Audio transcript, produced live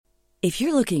If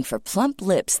you're looking for plump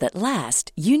lips that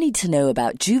last, you need to know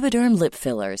about Juvederm lip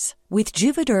fillers. With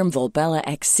Juvederm Volbella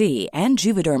XC and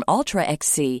Juvederm Ultra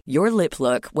XC, your lip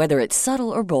look, whether it's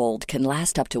subtle or bold, can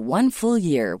last up to 1 full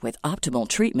year with optimal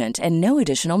treatment and no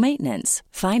additional maintenance.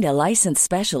 Find a licensed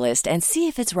specialist and see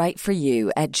if it's right for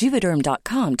you at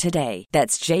Juvederm.com today.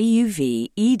 That's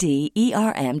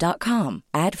JUVEDERM.com.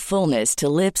 Add fullness to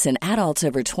lips in adults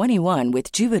over 21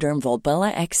 with Juvederm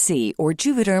Volbella XC or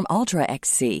Juvederm Ultra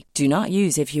XC. Do not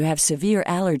use if you have severe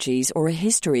allergies or a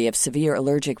history of severe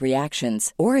allergic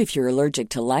reactions, or if you're allergic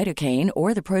to lidocaine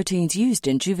or the proteins used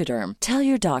in Juvederm. Tell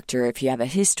your doctor if you have a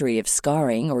history of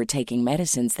scarring or taking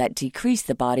medicines that decrease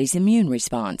the body's immune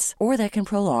response or that can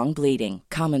prolong bleeding.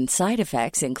 Common side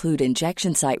effects include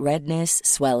injection site redness,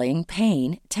 swelling,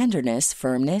 pain, tenderness,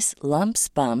 firmness, lumps,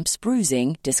 bumps,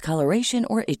 bruising, discoloration,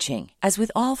 or itching. As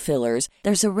with all fillers,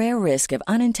 there's a rare risk of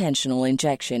unintentional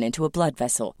injection into a blood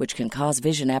vessel, which can cause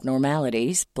vision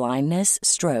abnormalities, blindness,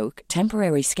 stroke,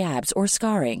 temporary scabs, or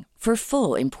scarring. For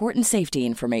full, important safety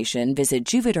information, visit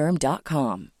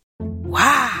Juvederm.com.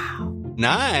 Wow.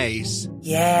 Nice.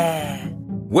 Yeah.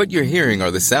 What you're hearing are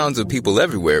the sounds of people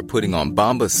everywhere putting on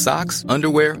Bombas socks,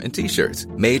 underwear, and T-shirts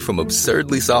made from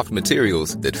absurdly soft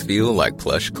materials that feel like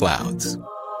plush clouds.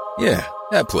 Yeah,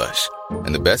 that plush.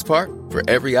 And the best part? For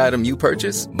every item you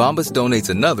purchase, Bombas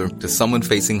donates another to someone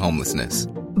facing homelessness.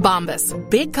 Bombas.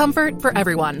 Big comfort for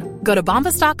everyone. Go to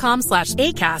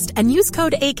bombas.com/ACAST and use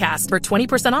code ACAST for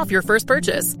 20% off your first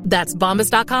purchase. That's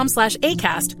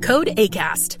bombas.com/ACAST. Code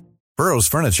ACAST. Burrow's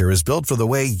furniture is built for the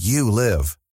way you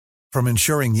live. From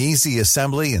ensuring easy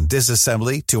assembly and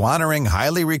disassembly to honoring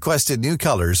highly requested new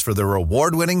colors for their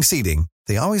award-winning seating,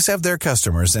 they always have their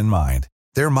customers in mind.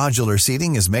 Their modular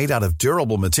seating is made out of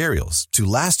durable materials to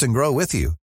last and grow with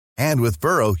you. And with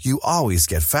Burrow, you always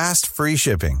get fast, free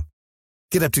shipping.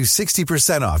 Get up to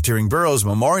 60% off during Burrow's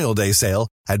Memorial Day sale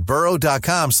at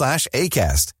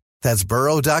burrow.com/ACAST. That's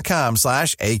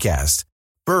burrow.com/ACAST.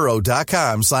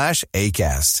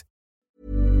 burrow.com/ACAST.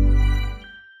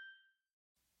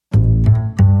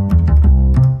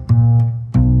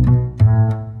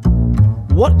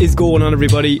 What is going on,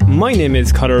 everybody? My name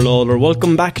is Conor Lawler.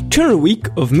 Welcome back to another week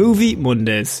of Movie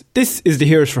Mondays. This is the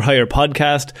Heroes for Hire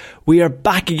podcast. We are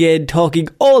back again talking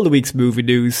all the week's movie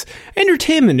news,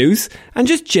 entertainment news, and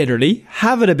just generally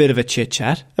having a bit of a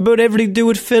chit-chat about everything to do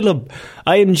with film.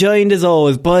 I am joined as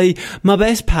always by my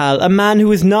best pal, a man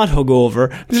who is not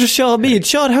hungover, Mr. Sean Mead.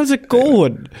 Sean, how's it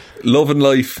going? Loving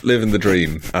life, living the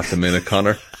dream at the minute,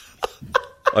 Conor.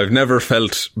 I've never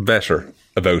felt better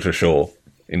about a show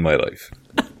in my life.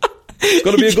 It's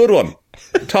going to be a good one.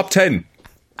 Top 10.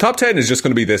 Top 10 is just going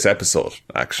to be this episode,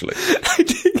 actually. I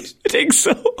think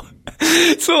so.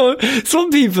 So,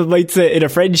 some people might say in a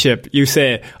friendship, you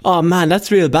say, oh man, that's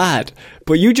real bad.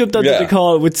 But you jumped onto the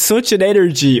call with such an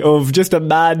energy of just a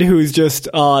man who's just,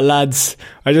 oh lads,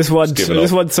 I just want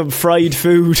some fried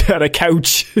food and a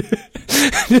couch.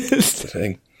 That's the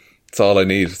thing. It's all I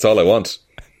need. It's all I want.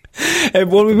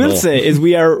 What we will say is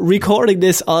we are recording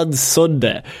this on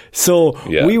Sunday, so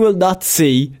we will not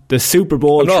see the Super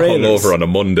Bowl trailers. I'm not hungover on a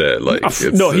Monday.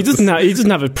 No, he doesn't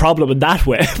have a problem in that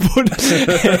way, but he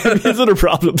has other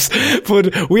problems.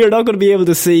 But we are not going to be able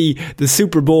to see the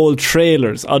Super Bowl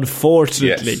trailers,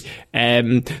 unfortunately.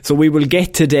 Yes. So we will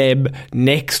get to them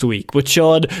next week. But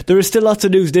Sean, there is still lots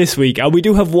of news this week, and we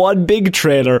do have one big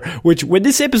trailer, which when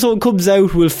this episode comes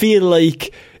out will feel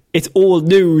like it's old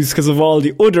news because of all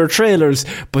the other trailers,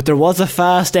 but there was a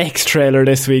Fast X trailer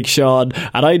this week, Sean,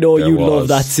 and I know you love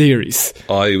that series.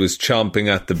 I was chomping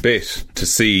at the bit to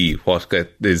see what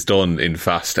is done in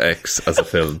Fast X as a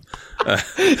film.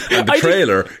 And the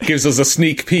trailer gives us a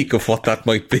sneak peek of what that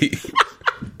might be.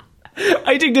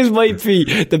 I think this might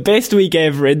be the best week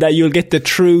ever in that you'll get the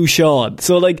true Sean.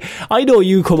 So, I know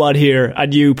you come on here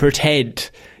and you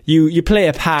pretend. You play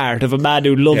a part of a man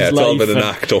who loves life. It's all been an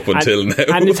act up until now.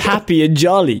 And is happy and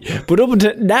jolly. But up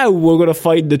until now, we're going to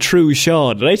find the true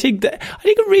Sean. And I think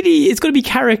it's going to be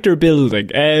character building.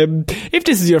 If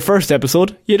this is your first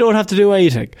episode, you don't have to do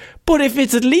anything. But if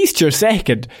it's at least your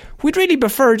second, we'd really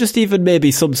prefer just even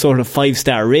maybe some sort of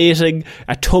 5-star rating,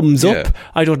 a thumbs up.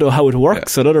 I don't know how it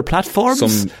works on other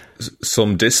platforms.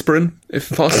 Some Disprin,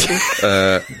 if possible.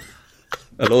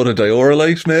 A load of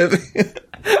Diorolite, maybe.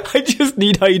 I just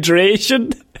need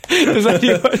hydration. Does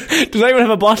anyone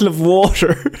have a bottle of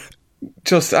water?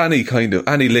 Just any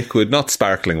liquid, not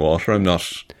sparkling water. I'm not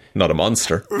not a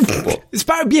monster. But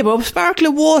But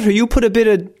sparkling water, you put a bit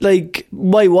of, like,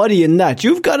 my waddy in that.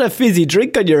 You've got a fizzy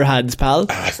drink on your hands, pal.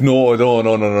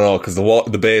 no, because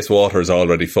the base water is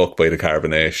already fucked by the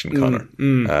carbonation, Connor.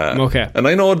 Okay. And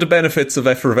I know the benefits of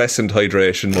effervescent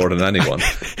hydration more than anyone.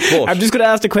 But I'm just going to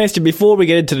ask the question before we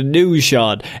get into the news,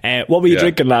 Sean. What were you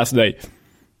drinking last night?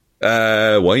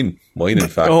 Wine, in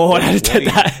fact. Oh,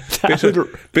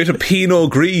 Bit of Pinot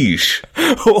Gris.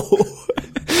 Oh,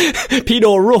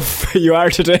 Pinot Rough, you are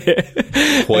today.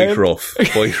 Quite rough.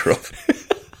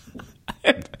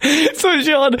 So,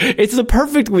 Sean, it's the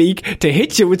perfect week to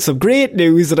hit you with some great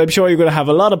news that I'm sure you're going to have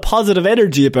a lot of positive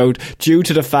energy about due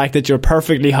to the fact that you're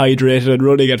perfectly hydrated and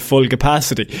running at full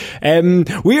capacity.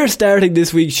 We are starting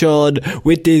this week, Sean,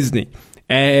 with Disney.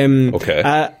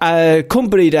 Okay. A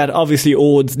company that obviously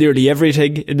owns nearly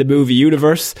everything in the movie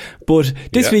universe, but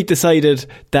this week decided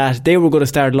that they were going to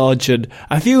start launching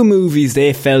a few movies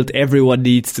they felt everyone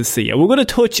needs to see. And we're going to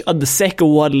touch on the second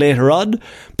one later on.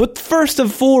 But first and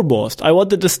foremost, I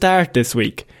wanted to start this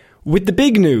week with the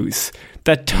big news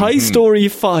that Toy Story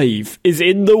 5 is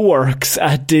in the works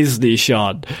at Disney,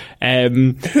 Sean.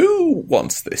 Who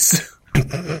wants this?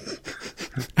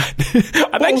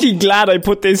 I'm actually glad I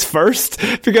put this first,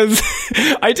 because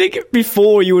I think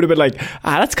before you would have been like,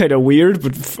 that's kind of weird,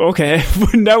 but okay.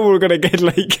 But now we're going to get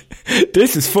like,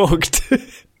 this is fucked. Okay,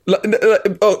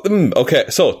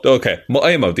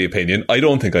 I am of the opinion, I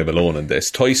don't think I'm alone in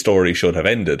this. Toy Story should have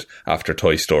ended after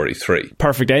Toy Story 3.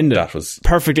 Perfect ending. That was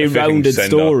perfectly rounded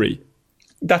story.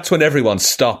 That's when everyone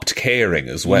stopped caring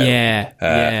as well.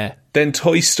 Yeah. Then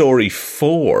Toy Story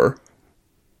 4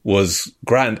 was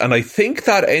grand, and I think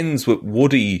that ends with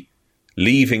Woody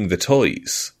leaving the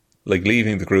toys, like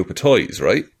leaving the group of toys,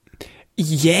 right?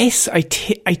 Yes, I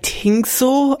think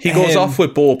so. He goes off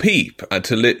with Bo Peep and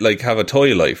to have a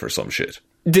toy life or some shit.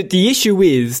 The issue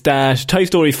is that Toy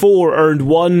Story 4 earned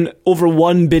over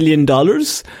 $1 billion,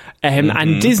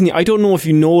 and Disney, I don't know if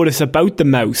you know this about the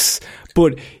mouse,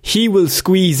 but he will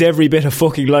squeeze every bit of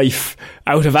fucking life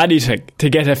out of anything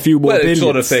to get a few more billions.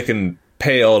 Sort of they can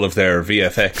pay all of their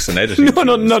VFX and editing. No.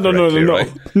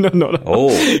 Right? No. Oh,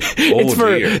 it's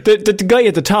for the guy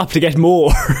at the top to get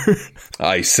more.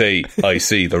 I see.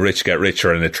 The rich get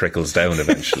richer and it trickles down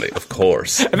eventually, of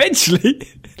course. Eventually.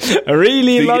 A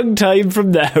really long time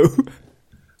from now.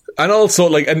 And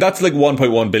also, and that's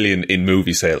 1.1 billion in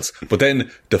movie sales. But then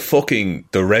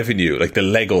the revenue, the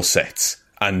Lego sets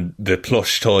and the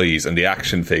plush toys and the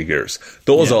action figures,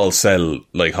 those all sell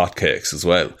like hotcakes as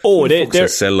well. Oh, they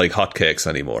sell like hotcakes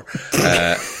anymore.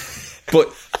 But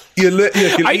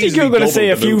I think you're going to say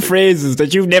a few phrases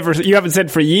that you haven't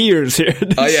said for years here.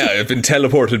 Oh yeah, I've been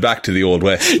teleported back to the Old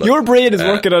West. Your brain is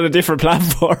working on a different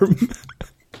platform.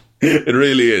 It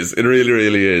really is. It really,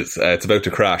 really is. It's about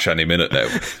to crash any minute now.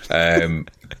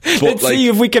 Let's see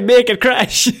if we can make it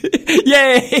crash.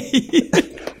 Yay!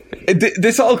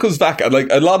 This all comes back, and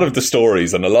a lot of the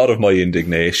stories and a lot of my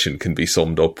indignation can be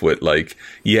summed up with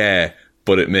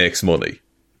but it makes money.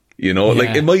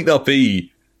 It might not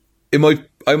be.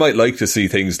 I might like to see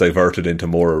things diverted into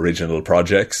more original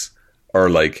projects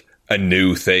or a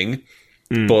new thing,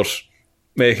 but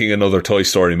making another Toy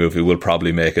Story movie will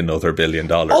probably make another $1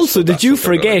 billion. Also, did you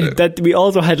forget that we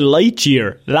also had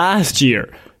Lightyear last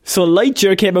year? So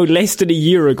Lightyear came out less than a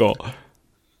year ago.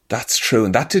 That's true,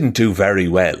 and that didn't do very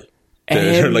well.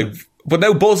 But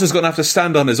now Buzz is going to have to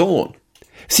stand on his own.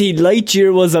 See,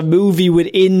 Lightyear was a movie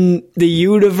within the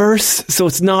universe, so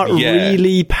it's not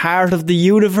really part of the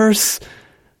universe.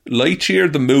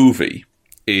 Lightyear, the movie,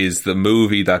 is the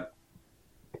movie that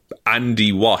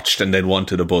Andy watched and then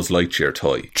wanted a Buzz Lightyear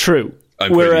toy. True.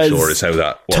 I'm pretty sure is how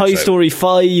that works Toy Story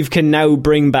 5 can now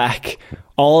bring back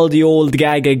all the old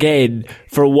gag again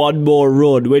for one more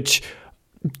run, which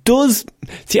does...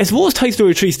 See, I suppose Toy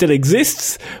Story 3 still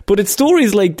exists, but it's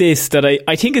stories like this that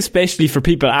I think, especially for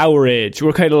people our age,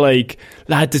 we're kind of like,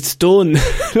 lads, it's done.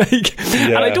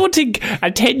 And I don't think a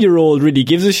 10-year-old really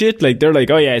gives a shit. They're like,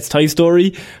 oh yeah, it's Toy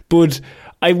Story. But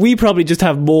we probably just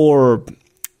have more,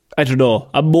 I don't know,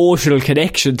 emotional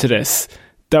connection to this.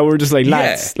 That we're just like,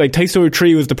 lads, Toy Story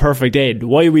 3 was the perfect end.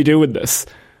 Why are we doing this?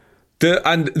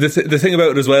 The thing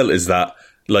about it as well is that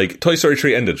Toy Story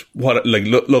 3 ended,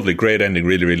 lovely, great ending,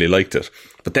 really, really liked it.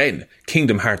 But then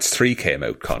Kingdom Hearts 3 came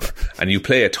out, Connor, and you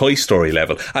play a Toy Story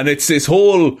level, and it's this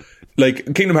whole,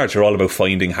 Kingdom Hearts are all about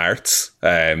finding hearts.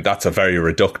 That's a very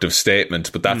reductive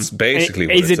statement, but that's basically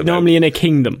what it's about. Is it normally in a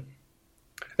kingdom?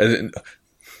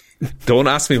 Don't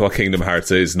ask me what Kingdom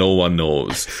Hearts is. No one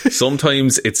knows.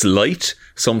 Sometimes it's light.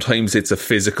 Sometimes it's a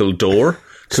physical door.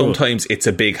 Cool. Sometimes it's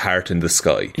a big heart in the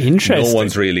sky. Interesting. No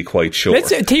one's really quite sure. Let's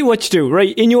tell you what you do,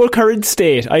 right? In your current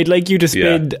state, I'd like you to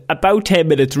spend about 10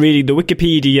 minutes reading the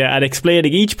Wikipedia and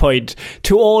explaining each point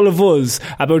to all of us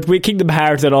about Kingdom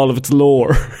Hearts and all of its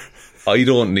lore. I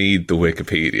don't need the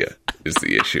Wikipedia, is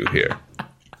the issue here.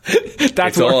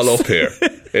 It's all up here.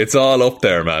 It's all up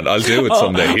there, man. I'll do it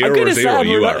someday. Hero or Zero,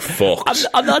 you are fucked.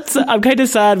 I'm kind of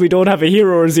sad we don't have a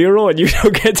Hero or Zero and you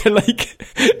don't get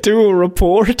to do a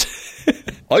report.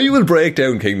 I will break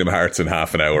down Kingdom Hearts in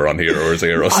half an hour on Hero or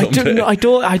Zero someday. I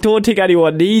don't think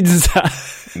anyone needs that.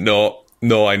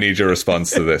 No, I need your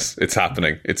response to this. It's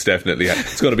happening. It's definitely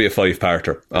it's going to be a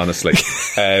 5-parter, honestly.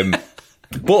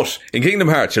 But in Kingdom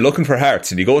Hearts, you're looking for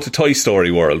hearts and you go to Toy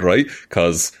Story World, right?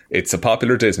 Because it's a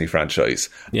popular Disney franchise.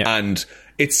 Yeah. And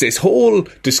it's this whole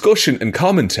discussion and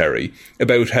commentary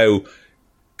about how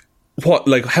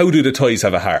do the toys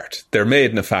have a heart? They're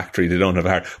made in a factory, they don't have a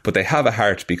heart. But they have a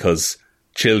heart because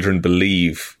children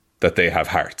believe that they have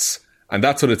hearts. And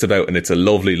that's what it's about, and it's a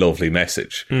lovely, lovely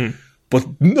message. But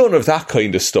none of that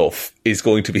kind of stuff is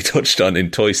going to be touched on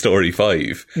in Toy Story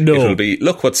 5. No. It'll be,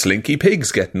 look what Slinky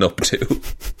Pig's getting up to.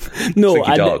 No,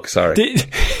 Slinky Dog, sorry. The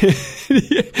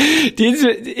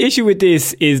issue with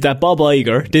this is that Bob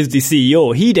Iger, Disney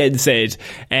CEO, he then said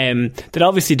that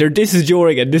obviously this is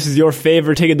during, and this is your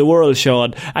favourite thing in the world,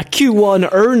 Sean, a Q1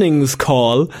 earnings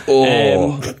call.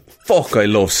 Fuck, I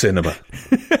love cinema.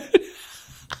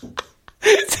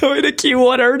 So in a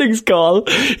Q1 earnings call,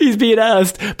 he's being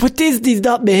asked, but Disney's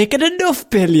not making enough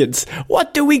billions.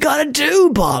 What do we gotta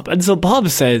do, Bob? And so Bob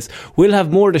says, we'll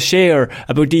have more to share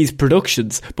about these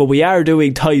productions, but we are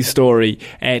doing Toy Story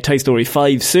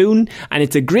 5 soon, and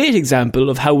it's a great example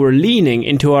of how we're leaning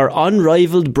into our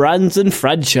unrivaled brands and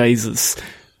franchises.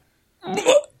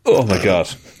 Oh my God.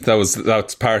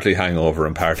 That's partly hangover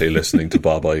and partly listening to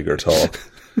Bob Iger talk.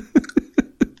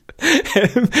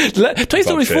 Toy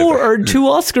Story 4 earned 2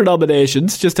 Oscar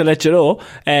nominations, just to let you know.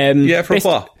 For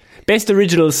what? Best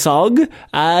Original Song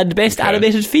and Best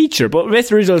Animated Feature. But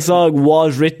Best Original Song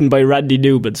was written by Randy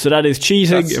Newman, so that is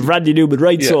cheating. If Randy Newman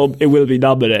writes some, it will be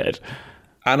nominated.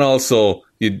 And also,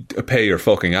 you pay your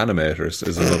fucking animators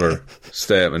is another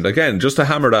statement. Again, just to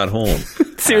hammer that home.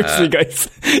 Seriously, guys.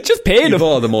 Just pay them.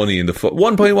 All the money in the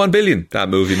 1.1 billion that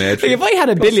movie made. Like, if I had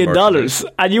 $1 billion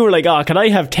and you were like, can I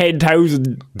have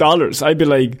 $10,000? I'd be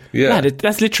like,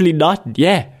 that's literally nothing.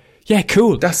 Yeah,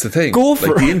 cool. That's the thing. Go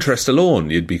for it. The interest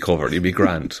alone, you'd be covered. You'd be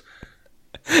grand.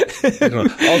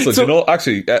 Also,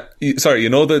 sorry, you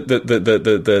know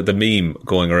the meme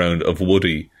going around of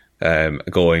Woody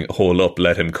going, hold up,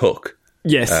 let him cook.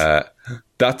 Yes.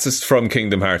 That's from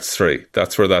Kingdom Hearts 3.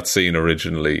 That's where that scene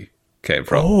originally came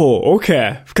from. Oh,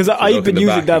 okay. Because I've been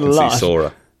using that a lot.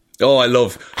 Sora. Oh, I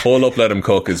love Hold Up, Let Him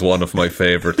Cook is one of my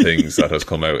favourite things that has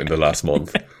come out in the last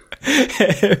month.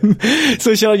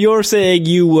 So, Sean, you're saying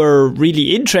you were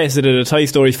really interested in a Toy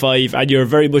Story 5 and you're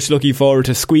very much looking forward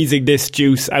to squeezing this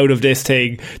juice out of this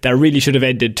thing that really should have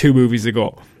ended 2 movies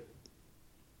ago.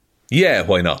 Yeah,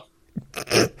 why not?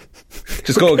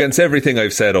 Just go against everything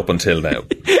I've said up until now.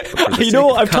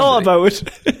 I've thought about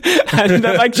it and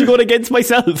I'm actually going against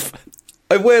myself.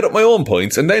 I've weighed up my own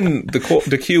points, and then the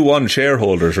Q1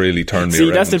 shareholders really turned me around.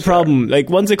 See, that's the problem. Like,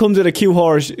 once it comes to the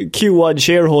Q1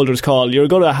 shareholders call, you're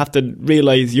going to have to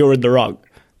realise you're in the wrong.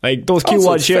 Like, those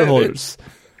Q1 shareholders.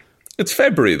 It's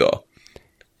February, though.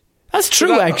 That's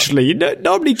true, actually.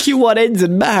 Normally Q1 ends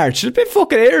in March. It's a bit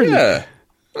fucking early. Yeah.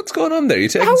 What's going on there? You're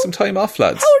taking some time off,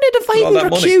 lads. How are they dividing their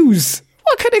Qs?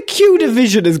 What kind of Q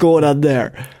division is going on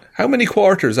there? How many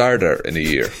quarters are there in a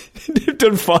year? They've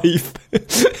done 5.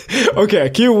 Okay,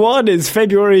 Q1 is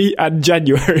February and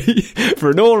January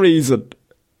for no reason.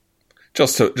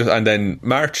 And then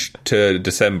March to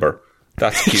December.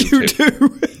 That's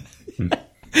Q2.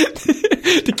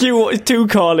 The Q2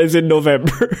 call is in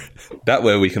November. That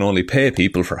way we can only pay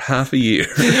people for half a year.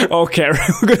 Okay,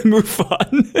 we're going to move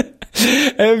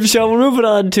on. Shall we move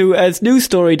on to a news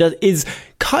story that is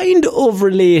kind of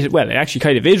related, well, it actually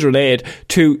kind of is related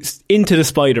to Into the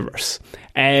Spider-Verse.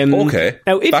 Okay,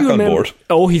 now, if back you remember, on board.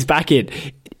 Oh, he's back in.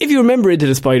 If you remember Into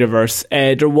the Spider-Verse,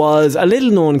 there was a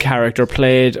little-known character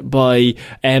played by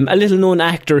a little-known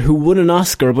actor who won an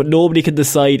Oscar, but nobody can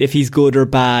decide if he's good or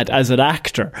bad as an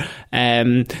actor.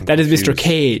 That is Mr.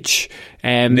 Cage.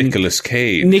 Nicolas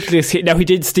Cage. Now, he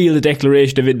did steal the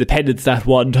Declaration of Independence that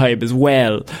one time as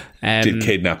well. Did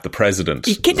kidnap the president.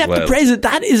 He kidnapped the president.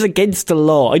 That is against the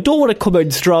law. I don't want to come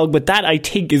out strong, but that I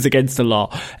think is against the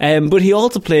law. But he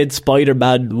also played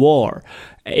Spider-Man Noir.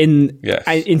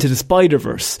 into the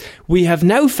Spider-Verse, we have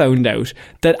now found out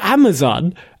that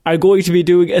Amazon are going to be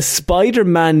doing a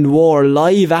Spider-Man Noir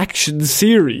live-action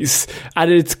series,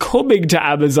 and it's coming to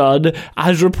Amazon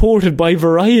as reported by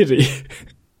Variety.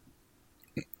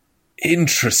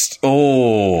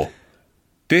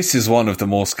 This is one of the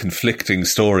most conflicting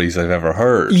stories I've ever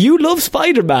heard. You love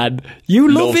Spider-Man.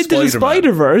 You love Into the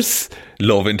Spider-Verse.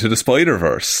 Love Into the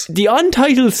Spider-Verse. The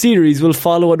untitled series will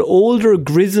follow an older,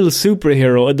 grizzled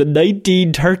superhero in the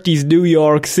 1930s New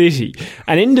York City.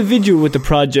 An individual with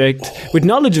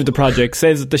knowledge of the project,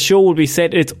 says that the show will be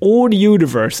set in its own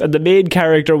universe and the main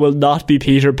character will not be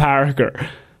Peter Parker.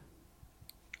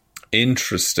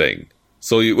 Interesting.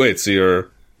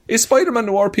 Is Spider-Man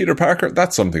Noir Peter Parker?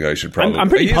 That's something I should probably... I'm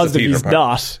pretty positive he's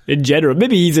not, in general.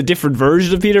 Maybe he's a different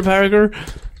version of Peter Parker.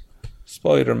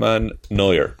 Spider-Man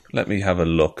Noir. Let me have a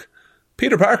look.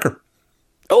 Peter Parker.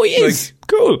 Oh, he is.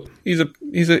 Cool. He's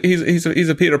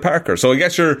a Peter Parker. So I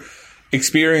guess you're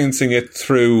experiencing it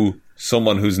through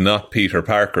someone who's not Peter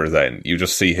Parker then. You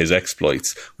just see his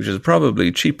exploits, which is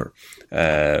probably cheaper.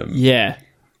 Yeah.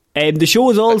 The show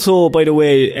is also, by the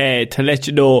way, to let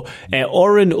you know,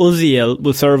 Oren Uziel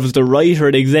will serve as the writer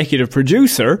and executive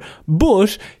producer,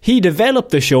 but he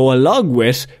developed the show along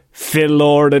with Phil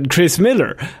Lord and Chris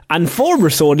Miller, and former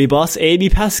Sony boss Amy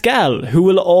Pascal,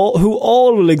 who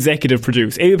all will executive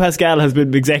produce. Amy Pascal has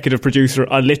been executive producer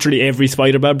on literally every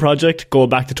Spider-Man project, going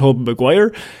back to Tobey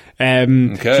Maguire.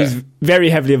 She's very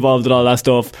heavily involved in all that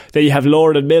stuff. Then you have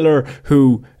Lord and Miller,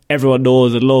 who everyone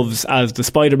knows and loves as the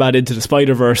Spider-Man Into the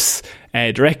Spider-Verse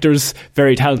directors,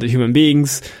 very talented human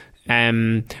beings.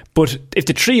 But if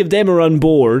the three of them are on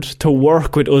board to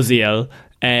work with Uziel,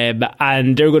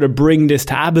 and they're going to bring this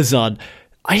to Amazon,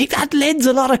 I think that lends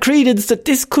a lot of credence that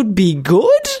this could be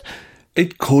good.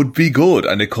 It could be good,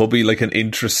 and it could be like an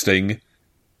interesting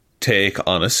take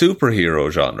on a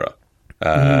superhero genre.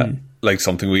 Like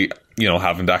something we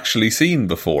haven't actually seen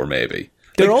before, maybe.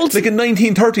 Like a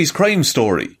 1930s crime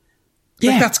story.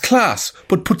 Yeah. Like, that's class,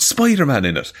 but put Spider-Man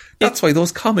in it. That's why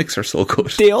those comics are so good.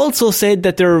 They also said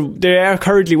that they are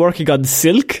currently working on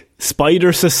Silk,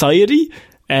 Spider Society,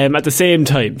 at the same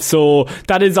time. So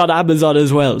that is on Amazon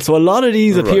as well. So a lot of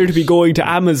these appear to be going to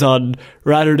Amazon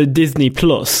rather than Disney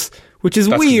Plus, which is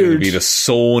weird. That's going to be the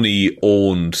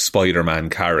Sony-owned Spider-Man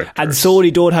characters. And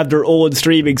Sony don't have their own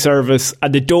streaming service,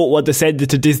 and they don't want to send it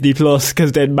to Disney Plus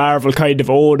because then Marvel kind of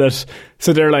own it.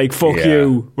 So they're like, fuck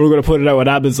you, we're going to put it out on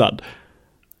Amazon.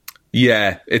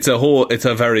 Yeah, it's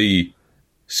a very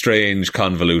strange,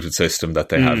 convoluted system that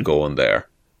they have going there.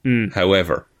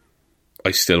 However,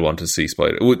 I still want to see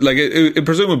Spider. Like, it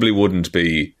presumably wouldn't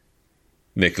be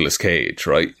Nicolas Cage,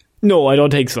 right? No, I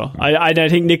don't think so. I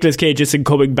think Nicolas Cage isn't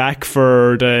coming back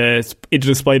for the Into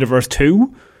the Spider-Verse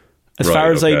 2, as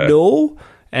far as I know.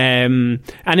 And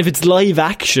if it's live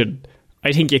action,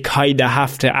 I think you kind of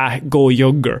have to go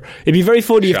younger. It'd be very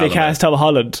funny if they cast Tom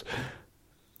Holland.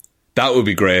 That would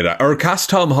be great. Or cast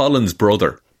Tom Holland's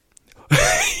brother.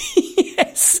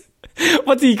 Yes.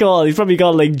 What's he called? He's probably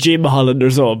called like Jim Holland or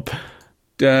something.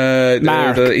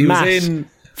 Matt,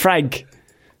 Frank.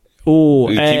 Oh,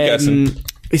 keep guessing.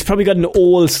 He's probably got an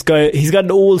old style. He's got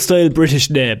an old style British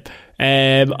name.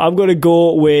 I'm going to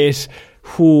go with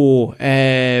Bill.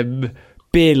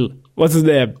 What's his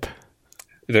name?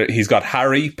 He's got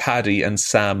Harry, Paddy, and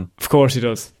Sam. Of course he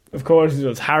does.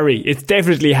 Harry. It's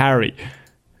definitely Harry.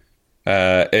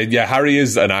 Harry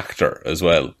is an actor as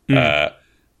well.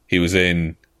 He's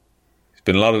been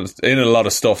in a lot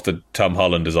of stuff that Tom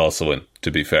Holland is also in,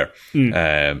 to be fair.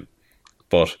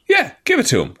 But yeah, give it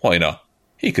to him. Why not?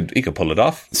 He could pull it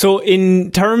off. So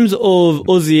in terms of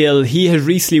Uziel, he has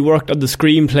recently worked on the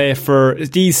screenplay for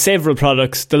these several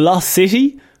products. The Lost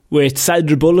City with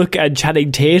Sandra Bullock and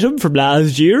Channing Tatum from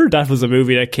last year. That was a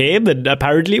movie that came, and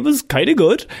apparently it was kind of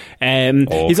good.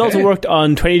 He's also worked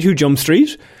on 22 Jump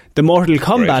Street, the Mortal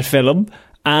Kombat film,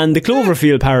 and the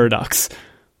Cloverfield Paradox.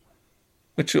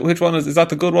 Which one is that?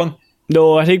 The good one?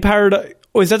 No, I think Paradox.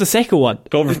 Oh, is that the second one?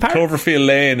 Cloverfield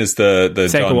Lane is the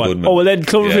second John one. Goodman. Oh, well then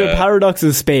Cloverfield Paradox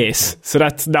is space, so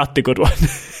that's not the good one.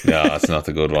 No, that's not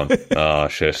the good one. Oh,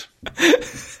 shit.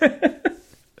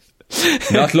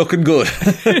 Not looking good.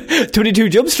 22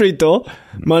 Jump Street, though.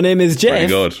 My name is Jeff. Very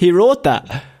good. He wrote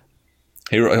that.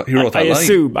 He wrote that line. I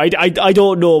assume. I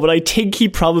don't know, but I think he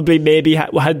probably maybe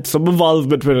had some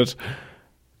involvement with it.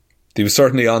 He was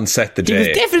certainly on set the day. He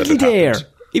was definitely there.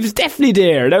 He was definitely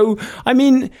there. Now, I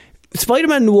mean,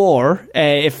 Spider-Man Noir,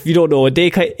 if you don't know, it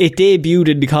debuted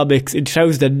in the comics in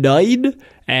 2009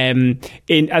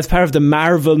 as part of the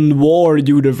Marvel Noir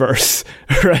universe,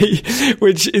 right?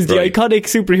 Which is the iconic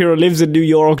superhero lives in New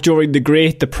York during the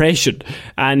Great Depression,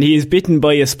 and he is bitten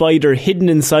by a spider hidden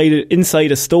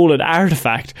inside a stolen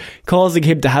artifact, causing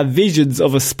him to have visions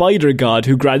of a spider god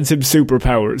who grants him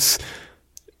superpowers.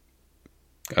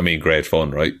 I mean, great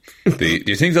fun, right? Do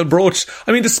you think they'll broach...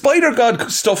 I mean, the Spider-God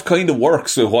stuff kind of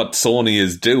works with what Sony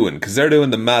is doing, because they're doing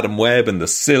the Madam Web and the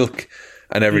Silk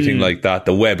and everything like that,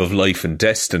 the Web of Life and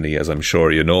Destiny, as I'm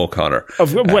sure you know, Connor.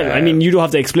 Well, I mean, you don't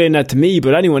have to explain that to me,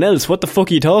 but anyone else, what the fuck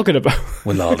are you talking about?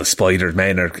 Well, all the Spider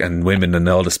men and women and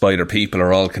all the Spider people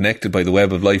are all connected by the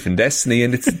Web of Life and Destiny,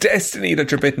 and it's destiny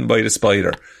that you're bitten by the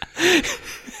spider.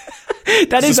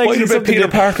 That is actually something Peter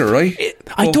Parker, right?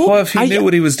 What if he knew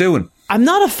what he was doing? I'm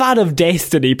not a fan of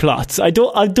Destiny plots. I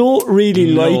don't really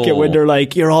like it when they're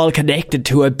like, you're all connected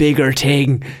to a bigger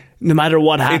thing. No matter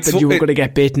what happened, you were going to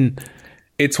get bitten.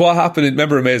 It's what happened.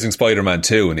 Remember Amazing Spider-Man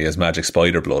 2, and he has magic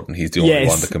spider blood, and he's the only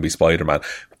one that can be Spider-Man.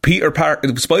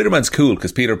 Spider-Man's cool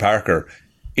because Peter Parker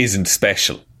isn't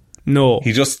special. No,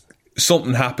 he just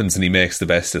something happens and he makes the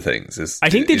best of things. I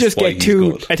think they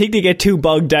get too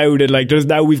bogged down, and like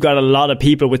we've got a lot of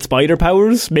people with spider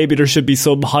powers. Maybe there should be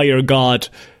some higher god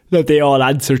that they all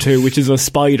answer to, which is a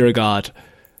spider god.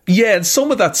 Yeah, and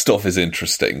some of that stuff is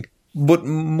interesting, but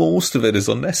most of it is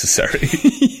unnecessary.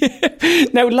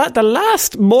 Now, the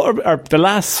last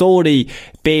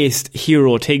Sony-based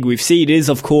hero thing we've seen is,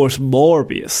 of course,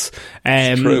 Morbius.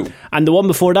 True. And the one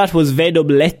before that was Venom: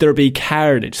 Let There Be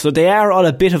Carnage. So they are on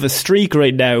a bit of a streak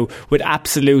right now with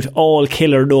absolute all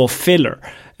killer, no filler.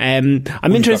 I'm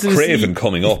interested. Craven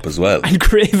coming up as well, and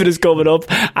Craven is coming up,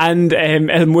 and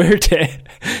El Muerte.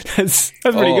 That's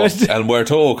pretty good. El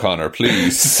Muerto, Connor,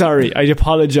 please. Sorry, I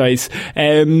apologise.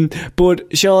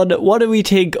 But Sean, what do we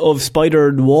think of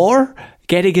Spider Noir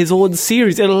getting his own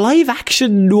series, a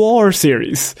live-action noir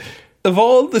series? Of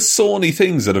all the Sony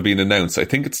things that have been announced, I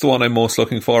think it's the one I'm most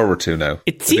looking forward to now.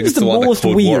 It seems the most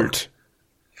weird. Work.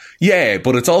 Yeah,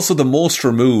 but it's also the most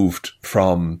removed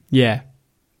from... Yeah.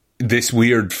 This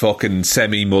weird fucking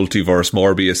semi-multiverse.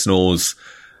 Morbius knows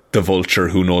the Vulture,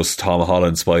 who knows Tom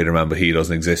Holland's Spider-Man, but he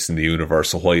doesn't exist in the universe,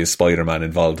 so why is Spider-Man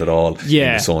involved at all in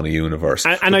the Sony universe?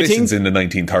 And I think it's in the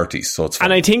 1930s, so it's fun.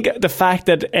 And I think the fact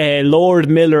that Lord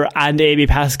Miller and Amy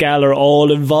Pascal are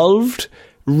all involved,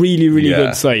 really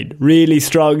good sign. Really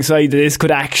strong sign that this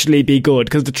could actually be good,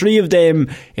 because the three of them,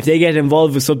 if they get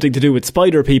involved with something to do with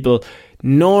spider people,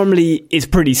 normally is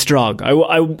pretty strong.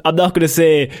 I'm not going to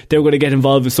say they're going to get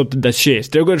involved with something that's shit.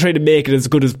 They're going to try to make it as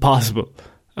good as possible,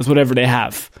 as whatever they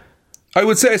have. I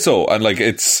would say so, and like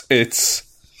it's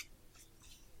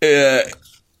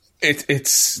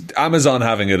Amazon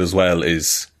having it as well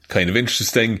is kind of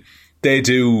interesting. They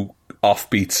do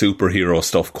offbeat superhero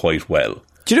stuff quite well.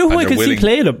 Do you know who I could see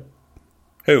playing him?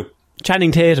 Who?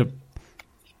 Channing Tatum.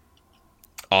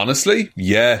 Honestly,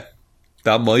 yeah,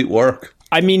 that might work.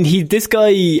 I mean, this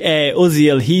guy,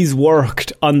 Uzziel, he's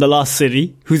worked on The Lost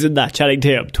City. Who's in that? Channing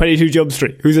Tatum. 22 Jump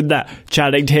Street. Who's in that?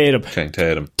 Channing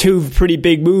Tatum. Two pretty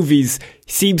big movies.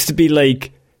 Seems to be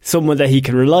like someone that he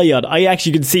can rely on. I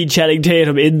actually could see Channing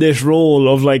Tatum in this role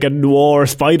of like a noir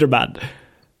Spider-Man.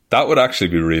 That would actually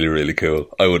be really, really cool.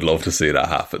 I would love to see that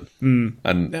happen.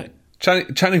 And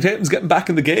Channing Tatum's getting back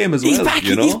in the game as well.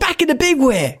 He's back in a big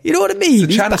way. You know what I mean?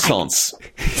 The Renaissance.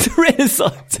 It's a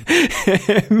renaissance.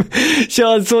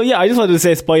 Sean, so yeah, I just wanted to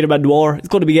say Spider-Man Noir is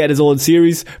going to be getting his own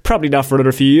series. Probably not for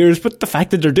another few years, but the fact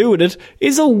that they're doing it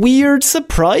is a weird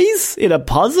surprise in a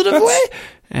positive way.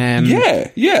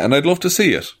 Yeah, and I'd love to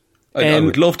see it. I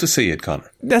would love to see it, Connor.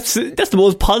 That's the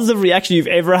most positive reaction you've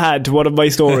ever had to one of my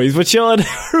stories. But Sean,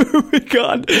 we've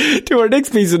gone to our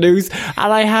next piece of news,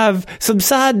 and I have some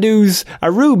sad news,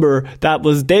 a rumour that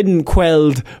was then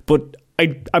quelled, but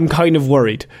I'm kind of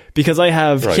worried, because I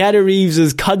have Keanu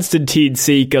Reeves' Constantine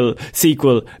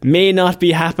sequel may not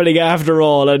be happening after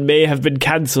all and may have been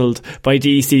cancelled by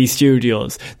DC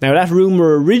Studios. Now, that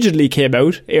rumour originally came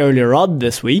out earlier on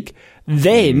this week.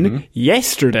 Then,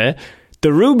 yesterday,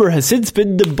 the rumour has since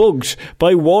been debunked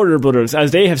by Warner Brothers,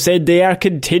 as they have said they are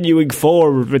continuing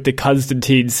forward with the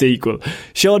Constantine sequel.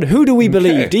 Sean, who do we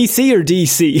believe, DC or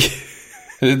DC?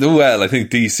 Well, I think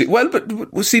DC. Well,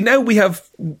 but see, now we have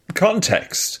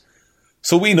context.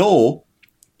 So we know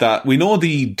the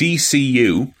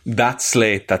DCU, that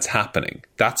slate that's happening,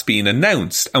 that's been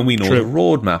announced, and we know the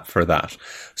roadmap for that.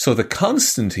 So the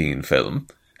Constantine film,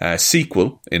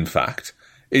 sequel, in fact,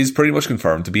 is pretty much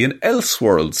confirmed to be an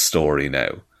Elseworlds story now.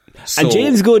 And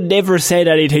James Gunn never said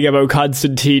anything about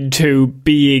Constantine 2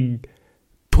 being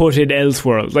put in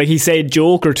Elseworlds. Like, he said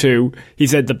Joker 2, he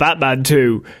said the Batman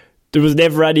 2. There was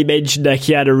never any mention that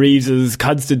Keanu Reeves'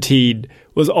 Constantine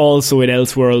was also in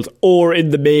Elseworlds or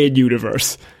in the main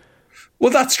universe.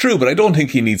 Well, that's true, but I don't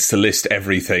think he needs to list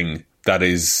everything that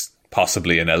is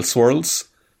possibly in Elseworlds.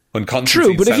 When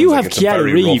Constantine true, but if you have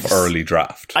Keanu Reeves, rough early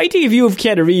draft. I think if you have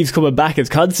Keanu Reeves coming back as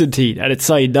Constantine and it's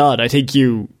signed on, I think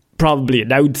you probably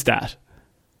announce that.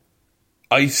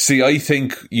 I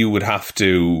think you would have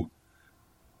to...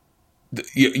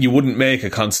 You wouldn't make a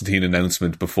Constantine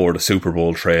announcement before the Super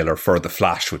Bowl trailer for The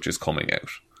Flash, which is coming out.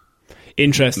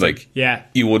 Interesting. Like, yeah.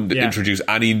 You wouldn't introduce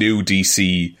any new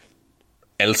DC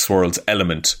Elseworlds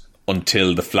element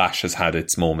until The Flash has had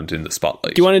its moment in the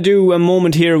spotlight. Do you want to do a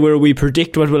moment here where we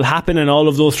predict what will happen in all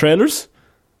of those trailers?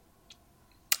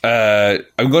 I'm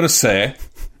going to say,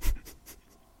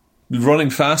 running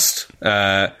fast,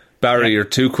 Barry, you're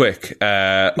too quick.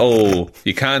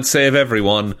 You can't save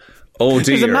everyone. Oh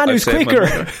dear, there's a man who's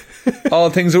quicker.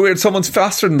 Oh, things are weird. Someone's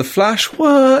faster than the Flash.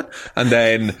 What? And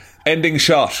then ending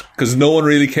shot, because no one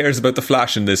really cares about the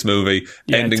Flash in this movie.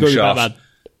 Yeah, ending shot.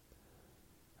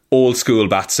 Old school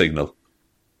bat signal.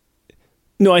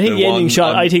 No, I think the ending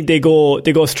shot. I think they go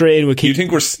straight in with Keaton.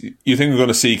 You think we're going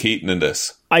to see Keaton in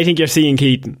this? I think you're seeing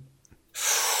Keaton.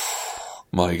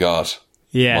 My God.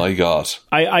 Yeah. My God.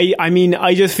 I mean,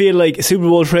 I just feel like Super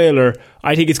Bowl trailer,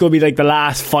 I think it's going to be like the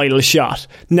last final shot.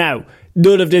 Now,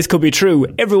 none of this could be true.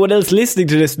 Everyone else listening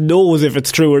to this knows if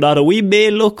it's true or not, and we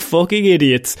may look fucking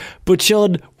idiots. But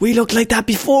Sean, we looked like that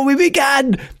before we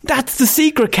began. That's the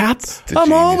secret, Cap.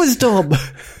 I'm always dumb.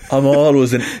 I'm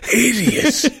always an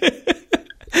idiot.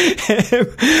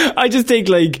 I just think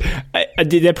like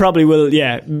they probably will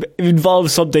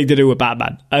involve something to do with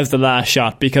Batman as the last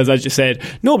shot, because as you said,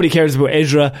 nobody cares about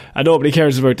Ezra and nobody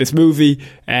cares about this movie.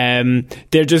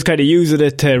 They're just kind of using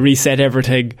it to reset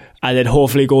everything and then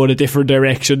hopefully go in a different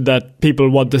direction that people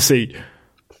want to see.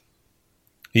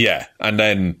 Yeah, and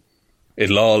then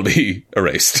it'll all be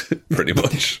erased pretty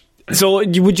much. So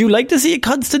would you like to see a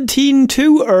Constantine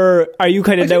 2, or are you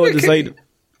kind of now on the side?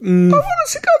 I want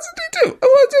to see Constantine too.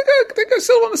 I think I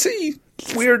still want to see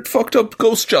weird, fucked up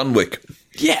ghost John Wick.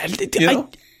 Yeah,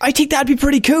 I think that'd be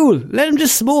pretty cool. Let him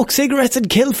just smoke cigarettes and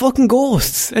kill fucking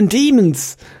ghosts and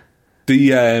demons.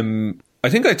 I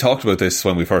think I talked about this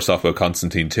when we first talked about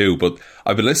Constantine 2, but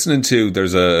I've been listening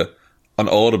to, on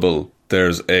Audible,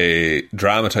 there's a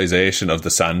dramatization of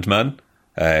The Sandman,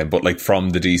 but like from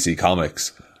the DC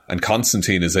comics, and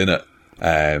Constantine is in it,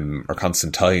 or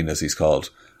Constantine as he's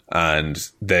called. And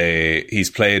he's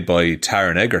played by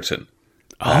Taron Egerton.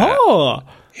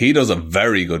 He does a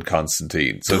very good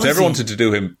Constantine. So if they ever wanted to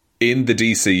do him in the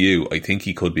DCU, I think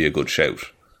he could be a good shout.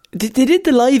 They did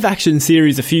the live action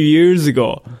series a few years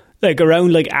ago, like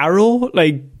around like Arrow,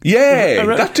 like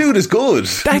that dude is good.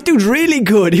 That dude's really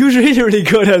good. He was really, really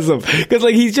good as him, because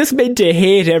like he's just meant to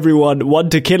hate everyone,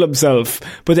 want to kill himself,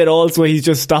 but then also he's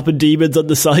just stopping demons on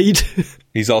the side.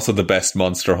 He's also the best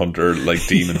monster hunter, like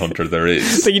demon hunter there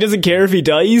is. Like he doesn't care if he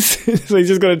dies, so he's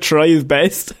just going to try his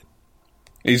best.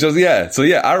 He's just So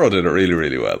Arrow did it really,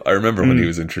 really well. I remember when he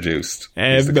was introduced.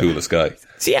 He's the coolest guy.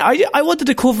 So I wanted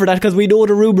to cover that because we know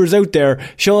the rumours out there.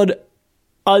 Sean,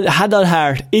 hand on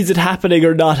heart, is it happening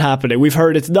or not happening? We've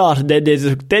heard it's not, and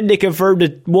then they confirmed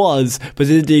it was, but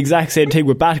they did the exact same thing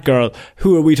with Batgirl.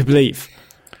 Who are we to believe?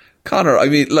 Connor, I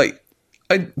mean, like,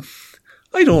 I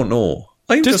don't know.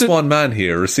 I'm just one man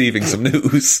here receiving some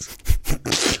news.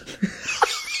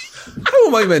 How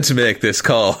am I meant to make this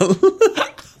call?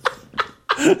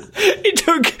 It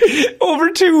took over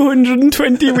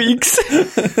 220 weeks.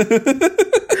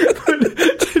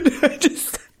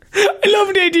 I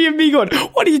love the idea of me going,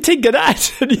 what do you think of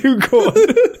that? And you go,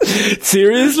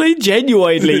 seriously?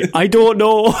 Genuinely? I don't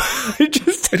know.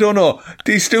 I don't know.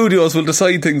 These studios will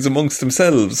decide things amongst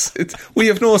themselves. We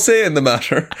have no say in the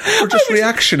matter. We're just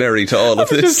reactionary to all of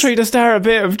this. Just trying to start a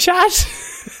bit of chat.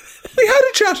 We had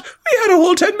a chat. We had a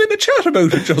whole 10-minute chat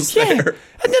about it just there.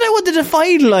 And then I wanted to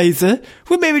finalise it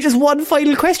with maybe just one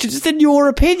final question, just in your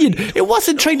opinion. It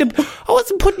wasn't I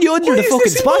wasn't putting you under the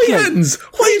fucking spotlight.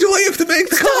 Why do I have to make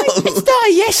the call? It's not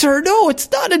a yes or no.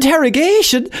 It's not an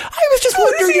interrogation. I was just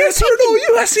wondering your yes or no.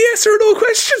 You asked the yes or no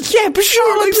questions. Yeah, but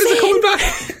sure. Coming back.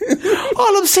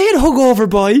 All I'm saying, hungover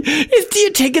boy, is do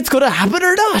you think it's going to happen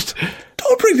or not?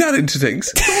 Don't bring that into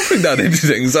things.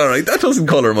 All right, that doesn't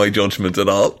colour my judgment at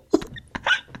all.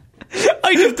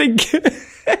 I just think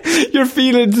you're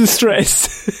feeling the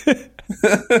stress.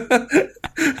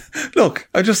 Look,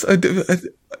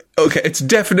 okay, it's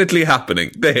definitely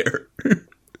happening there.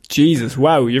 Jesus,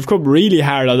 wow, you've come really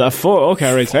hard on that.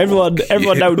 Okay, right, so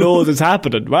everyone now knows it's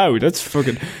happening. Wow, that's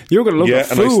fucking... You're going to look a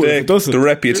fool. And I stake the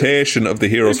reputation of the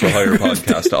Heroes for Hire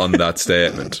podcast on that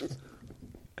statement.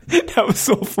 That was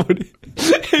so funny.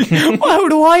 How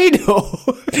do I know?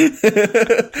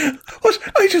 What?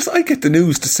 I get the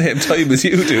news the same time as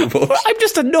you do, but... I'm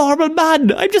just a normal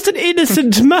man. I'm just an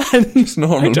innocent man. Just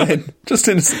normal men. Just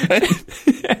innocent men.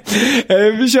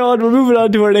 Sean, we're moving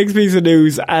on to our next piece of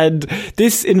news, and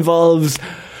this involves...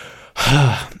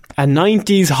 a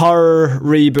 90s horror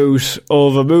reboot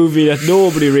of a movie that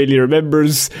nobody really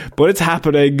remembers, but it's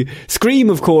happening. Scream,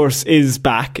 of course, is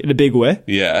back in a big way.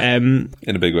 Yeah, in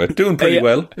a big way. Doing pretty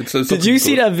well. Did you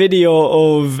see that video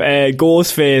of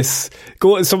Ghostface?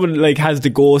 Someone like has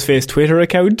the Ghostface Twitter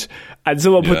account, and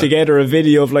someone put together a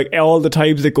video of like all the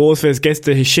times that Ghostface gets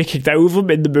his shit kicked out of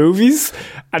him in the movies,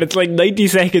 and it's like 90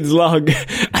 seconds long,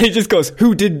 and he just goes,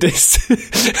 "Who did this?"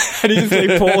 And he just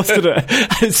like posted it,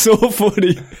 and it's so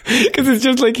funny because it's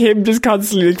just like him just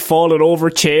constantly like falling over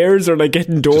chairs or like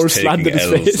getting doors slammed in his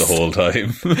face the whole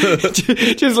time.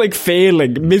 Just like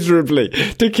failing miserably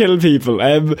to kill people.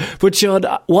 But Sean,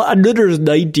 what another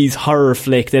 90s horror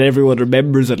flick that everyone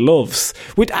remembers and loves,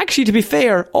 which actually, to be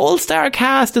fair, all-star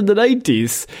cast in the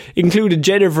 90s included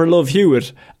Jennifer Love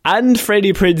Hewitt and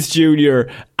Freddie Prinze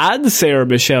Jr. and Sarah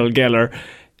Michelle Gellar.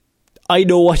 I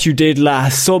Know What You Did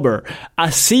Last Summer.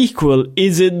 A sequel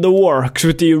is in the works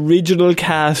with the original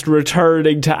cast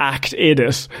returning to act in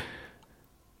it.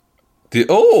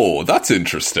 That's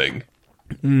interesting.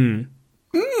 I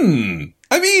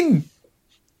mean,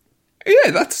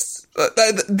 yeah, that's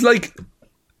like...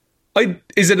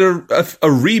 is it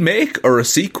a remake or a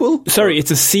sequel? Sorry,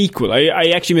 it's a sequel.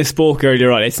 I actually misspoke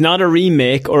earlier on. It's not a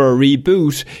remake or a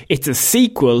reboot. It's a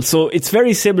sequel. So it's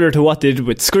very similar to what they did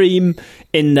with Scream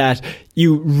in that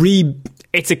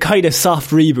it's a kind of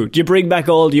soft reboot. You bring back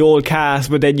all the old cast,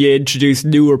 but then you introduce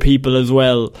newer people as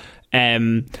well.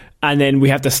 And then we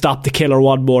have to stop the killer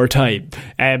one more time.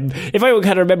 If I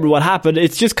kind of remember what happened,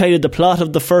 it's just kind of the plot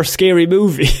of the first Scary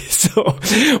Movie. So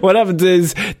what happens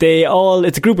is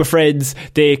it's a group of friends,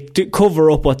 they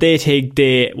cover up what they think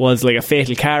was like a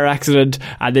fatal car accident,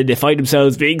 and then they find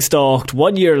themselves being stalked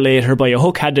 1 year later by a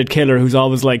hook-handed killer who's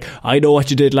always like, "I know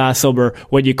what you did last summer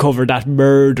when you covered that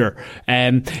murder."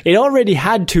 It already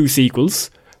had 2 sequels,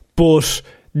 but...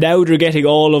 now they're getting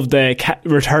all of the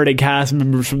returning cast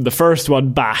members from the first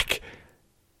one back.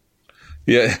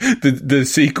 Yeah, the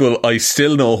sequel, I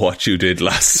Still Know What You Did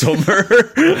Last Summer.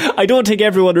 I don't think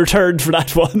everyone returned for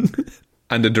that one.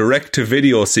 And a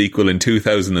direct-to-video sequel in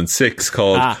 2006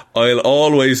 called I'll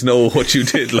Always Know What You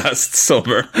Did Last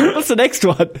Summer. What's the next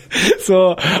one?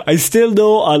 So, I Still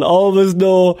Know, I'll Always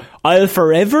Know, I'll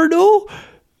Forever Know?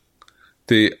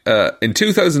 In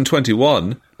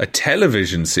 2021, a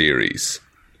television series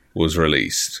was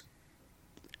released.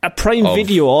 A Prime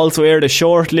Video also aired a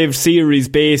short-lived series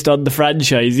based on the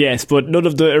franchise, yes, but none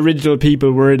of the original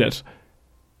people were in it.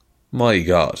 My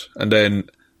God. And then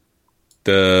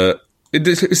the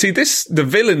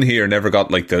villain here never got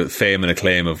like the fame and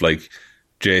acclaim of like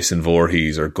Jason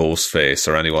Voorhees or Ghostface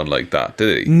or anyone like that,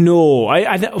 did he? No,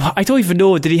 I don't even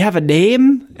know. Did he have a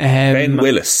name? Ben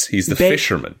Willis. He's the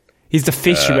fisherman. He's the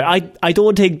fisherman. I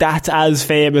don't think that's as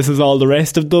famous as all the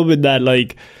rest of them in that,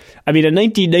 like... I mean, a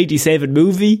 1997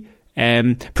 movie,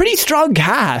 pretty strong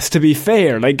cast, to be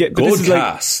fair. Like, good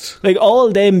cast. Like all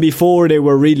them before they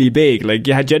were really big. Like,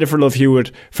 you had Jennifer Love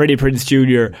Hewitt, Freddie Prinze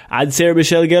Jr. and Sarah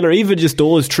Michelle Gellar. Even just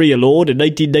those 3 alone in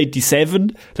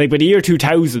 1997. Like, by the year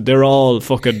 2000, they're all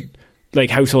fucking,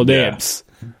 like, household names.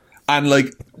 And,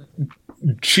 like...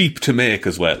 cheap to make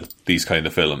as well, these kind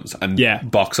of films, and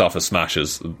box office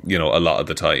smashes, a lot of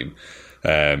the time.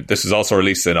 This was also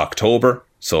released in October,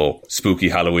 so spooky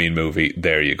Halloween movie,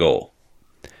 there you go.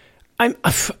 I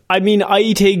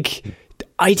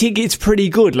think it's pretty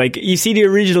good. Like, you see the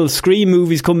original Scream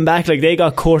movies coming back, like they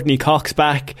got Courtney Cox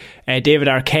back, David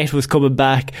Arquette was coming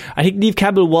back. I think Neve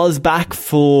Campbell was back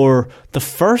for the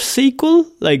first sequel,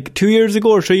 like 2 years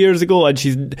ago or 3 years ago,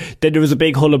 and then there was a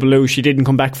big hullabaloo. She didn't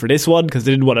come back for this one because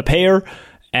they didn't want to pay her.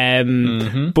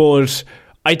 But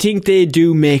I think they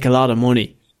do make a lot of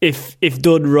money if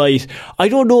done right. I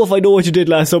don't know if I Know What You Did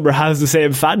Last Summer has the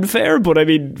same fanfare, but I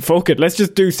mean, fuck it, let's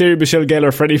just do Sarah Michelle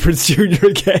Gellar, Freddie Prinze Jr.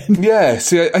 again. Yeah,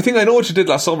 see, I think I Know What You Did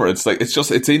Last Summer. It's like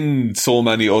it's in so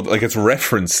many other, like it's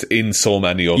referenced in so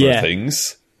many other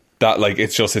things that like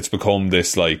it's become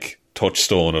this like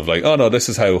touchstone of like, oh no, this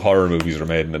is how horror movies were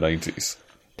made in the 90s.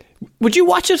 Would you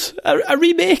watch it? A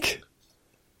remake?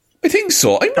 I think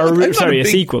so. A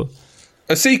sequel.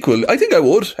 A sequel. I think I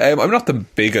would. I'm not the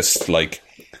biggest like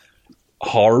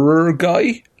horror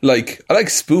guy. Like, I like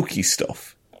spooky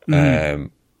stuff,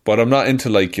 But I'm not into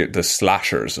like the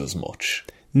slashers as much.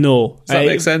 No. Does that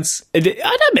make sense?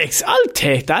 I'll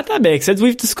take that. That makes sense.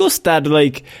 We've discussed that,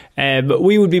 like,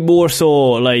 we would be more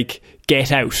so like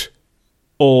Get Out.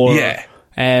 Or,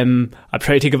 I'm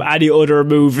trying to think of any other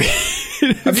movie.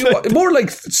 Have you more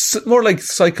like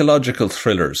psychological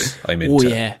thrillers? I'm into. Oh,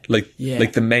 yeah.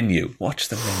 Like The Menu. Watch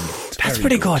The Menu. That's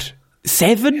pretty good.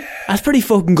 7? That's pretty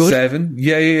fucking good. 7?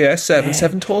 Yeah. 7.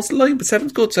 7 toes the line, but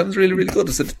 7's good. 7's really, really good.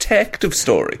 It's a detective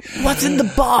story. What's in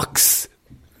the box?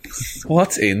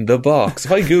 What's in the box?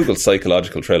 If I Google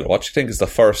psychological thriller, what do you think is the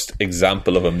first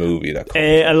example of a movie that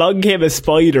comes up? Along Came a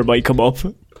Spider might come up.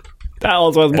 That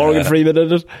also has Morgan Freeman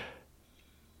in it.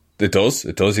 It does.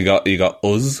 You got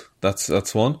Us.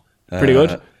 That's one. Pretty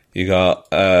good. You got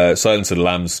Silence of the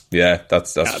Lambs. Yeah,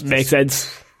 that makes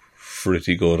sense.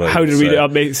 Pretty good. How did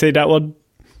we say that one?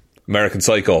 American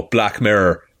Psycho, Black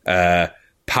Mirror,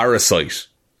 Parasite.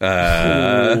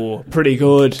 Pretty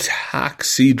good.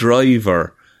 Taxi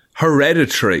Driver,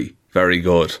 Hereditary, very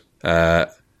good. The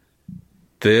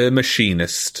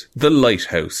Machinist, The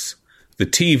Lighthouse, the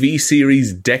TV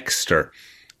series Dexter,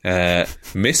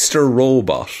 Mr.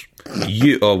 Robot.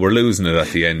 We're losing it at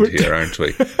the end here, aren't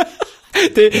we?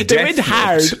 They went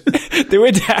hard. They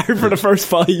went hard for the first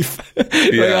 5.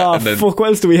 Yeah, fuck, what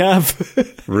else do we have?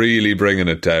 Really bringing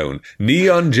it down.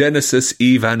 Neon Genesis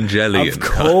Evangelion. Of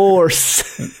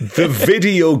course. The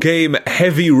video game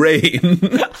Heavy Rain.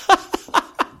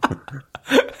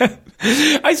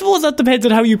 I suppose that depends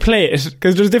on how you play it,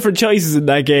 because there's different choices in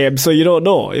that game, so you don't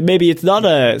know. Maybe it's not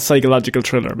a psychological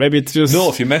thriller. Maybe it's just... No,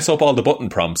 if you mess up all the button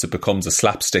prompts, it becomes a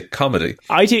slapstick comedy.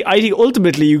 I think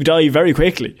ultimately you die very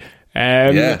quickly.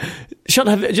 This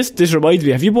reminds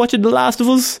me, have you watched The Last of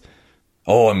Us?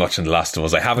 Oh, I'm watching The Last of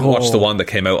Us. I haven't watched the one that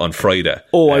came out on Friday.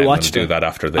 I watched it. I'll do that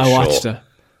after this show. I watched it.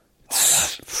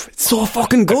 It's so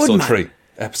fucking good,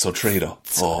 Episode 3 though.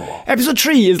 Oh. Episode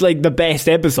 3 is like the best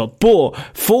episode, but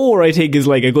 4 I think is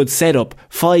like a good setup.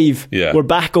 5, we're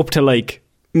back up to like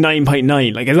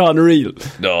 9.9, like it's unreal.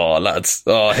 No, lads.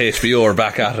 Oh, HBO are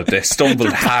back at it. They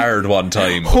stumbled hard one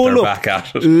time, but they're back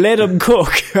at it. Let them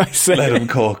cook, I say. Let them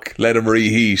cook. Let them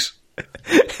reheat.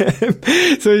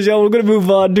 So, Sean, we're going to move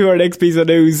on to our next piece of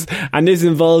news, and this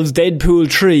involves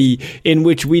Deadpool 3, in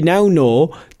which we now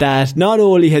know that not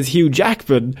only has Hugh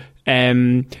Jackman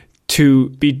been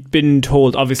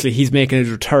told, obviously, he's making his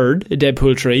return in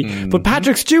Deadpool 3, but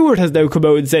Patrick Stewart has now come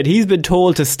out and said he's been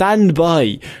told to stand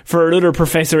by for another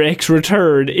Professor X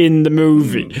return in the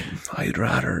movie. I'd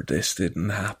rather this didn't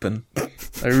happen.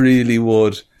 I really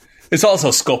would. It's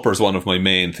also scuppers one of my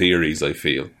main theories, I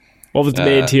feel. What was the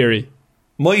main theory?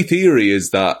 My theory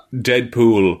is that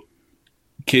Deadpool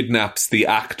kidnaps the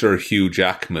actor Hugh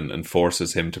Jackman and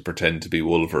forces him to pretend to be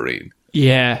Wolverine.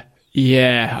 Yeah.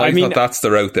 I thought that's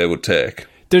the route they would take.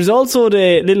 There's also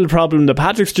the little problem that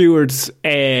Patrick Stewart's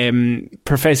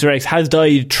Professor X has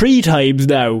died 3 times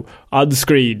now on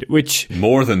screen, which...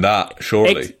 More than that,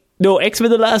 surely.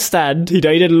 X-Men The Last Stand, he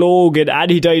died in Logan,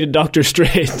 and he died in Doctor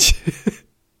Strange.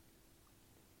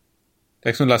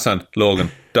 X-Men Last Stand,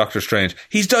 Logan, Doctor Strange.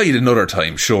 He's died another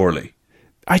time, surely.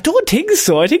 I don't think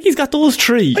so. I think he's got those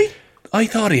 3. I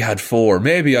thought he had 4.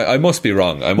 Maybe I must be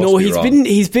wrong.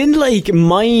 He's been like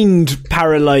mind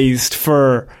paralysed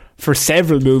for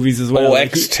several movies as well. Oh,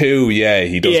 X2,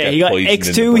 he does get poisoned X2,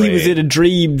 in the brain. He was in a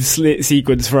dream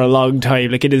sequence for a long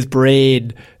time, like in his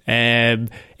brain.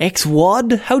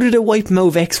 X-Wad? How did it wipe him out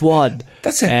of X-Wad?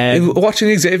 That's it.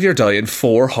 Watching Xavier die in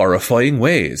 4 horrifying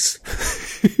ways.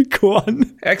 Go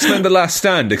on. X-Men The Last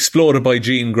Stand, exploded by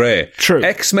Jean Grey. True.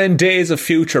 X-Men Days of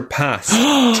Future Past.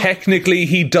 Technically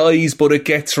he dies, but it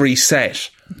gets reset.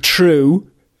 True.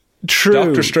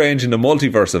 Doctor Strange in the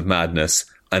Multiverse of Madness.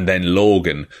 And then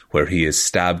Logan, where he is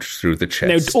stabbed through the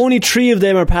chest. Now, only 3 of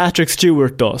them are Patrick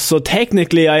Stewart, though. So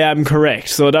technically I am correct.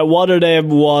 So that one of them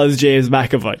was James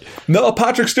McAvoy. No,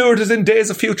 Patrick Stewart is in Days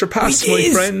of Future Past,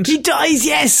 my friend. He dies,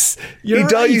 yes. He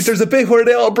dies. There's a bit where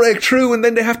they all break through and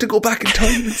then they have to go back in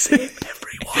time and save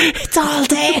everyone. It's all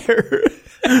there.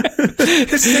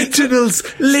 The Sentinels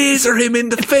laser him in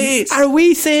the face. Are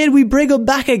we saying we bring him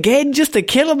back again just to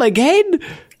kill him again?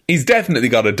 He's definitely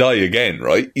got to die again,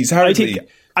 right? He's hardly...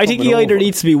 I think he either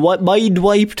needs to be mind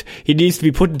wiped, he needs to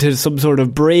be put into some sort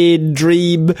of brain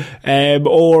dream,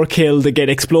 or killed and get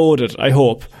exploded, I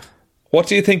hope. What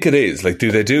do you think it is? Like, do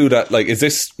they do that? Like, is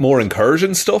this more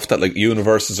incursion stuff that, like,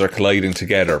 universes are colliding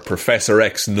together? Professor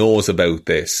X knows about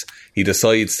this. He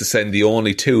decides to send the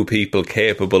only 2 people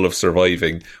capable of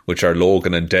surviving, which are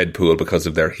Logan and Deadpool, because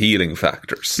of their healing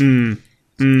factors. I mean,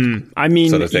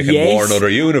 so that they can warn other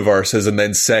universes and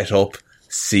then set up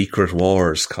Secret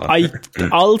Wars, Connor.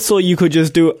 Also, you could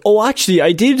just do... Oh, actually,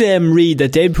 I did read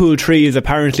that Deadpool 3 is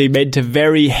apparently meant to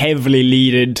very heavily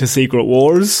lead into Secret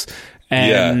Wars.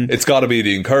 Yeah, it's got to be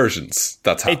the incursions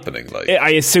that's happening.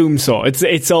 I assume so.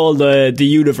 It's all the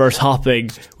universe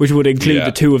hopping, which would include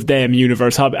the two of them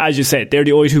universe hopping. As you said, they're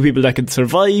the only two people that can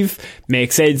survive.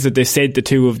 Makes sense that they sent the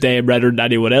two of them rather than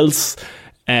anyone else.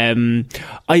 I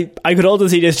could also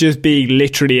see this just being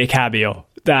literally a cameo.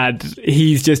 That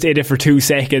he's just in it for 2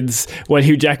 seconds when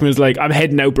Hugh Jackman's like, I'm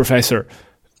heading out, Professor.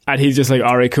 And he's just like,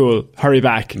 alright, cool, hurry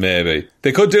back. Maybe.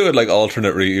 They could do it like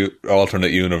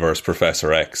alternate universe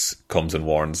Professor X comes and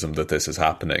warns them that this is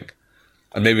happening.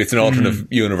 And maybe it's an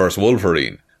alternate universe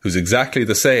Wolverine, who's exactly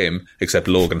the same, except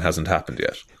Logan hasn't happened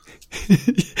yet.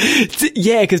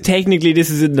 Yeah, because technically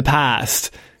this is in the past.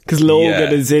 Because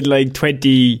Logan is in like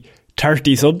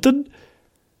 2030 something.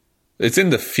 It's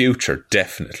in the future,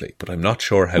 definitely, but I'm not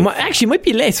sure how. Actually, it might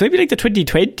be less. Maybe like the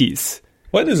 2020s.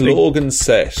 When is Logan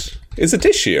set? Is it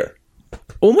this year?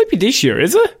 Oh, it might be this year,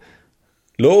 is it?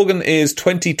 Logan is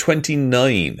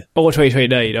 2029. Oh,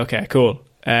 2029. Okay, cool.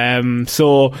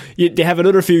 So they have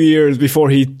another few years before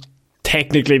he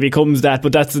technically becomes that,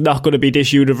 but that's not going to be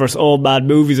this universe. Oh man,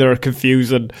 movies are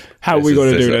confusing. How are we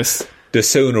going to do this? The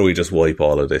sooner we just wipe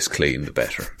all of this clean, the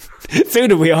better. The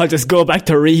sooner we all just go back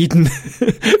to reading,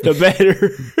 the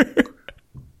better.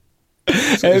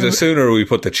 The sooner we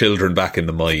put the children back in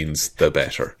the mines, the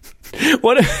better.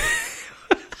 What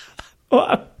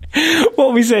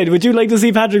we said? Would you like to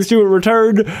see Patrick Stewart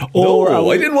return? No,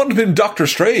 I didn't want him in Doctor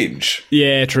Strange.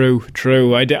 Yeah, true.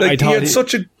 I thought he had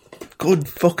such a good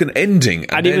fucking ending,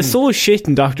 and he was so shit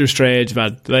in Doctor Strange,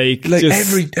 man.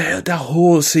 That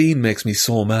whole scene makes me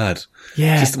so mad.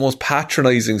 Yeah, it's just the most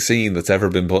patronising scene that's ever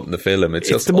been put in the film. It's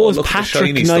just the most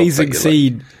patronising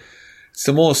scene. It's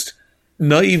the most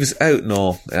knives out.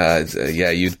 No,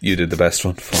 you did the best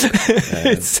one.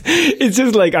 It's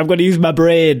just like, I'm going to use my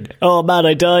brain. Oh man,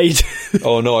 I died.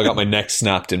 Oh no, I got my neck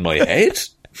snapped in my head.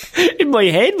 In my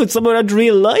head with someone in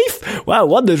real life. Wow,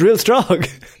 Wanda's real strong.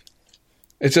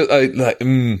 It's just at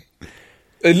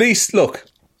least look.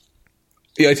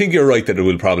 Yeah, I think you're right that it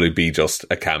will probably be just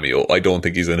a cameo. I don't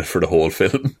think he's in it for the whole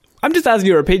film. I'm just asking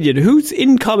your opinion. Who's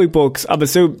in comic books? I'm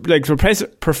assuming like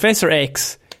Professor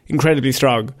X, incredibly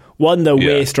strong. Wanda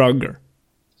way stronger.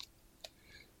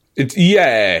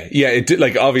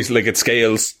 Like obviously, like it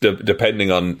scales depending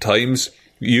on times.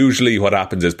 Usually, what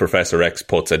happens is Professor X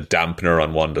puts a dampener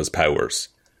on Wanda's powers.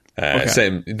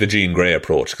 Same the Jean Grey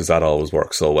approach, because that always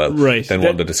works so well. Right. Then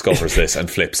Wanda discovers this and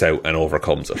flips out and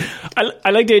overcomes it. I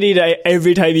like the idea that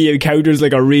every time he encounters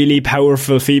like a really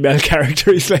powerful female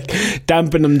character, he's like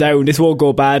damping them down. This won't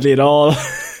go badly at all.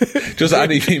 Just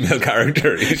any female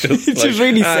character. He's just it's like, just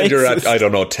really you're at, I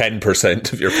don't know,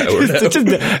 10% of your power now.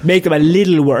 Just make them a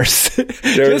little worse.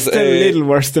 Just a little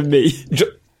worse than me.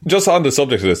 Just on the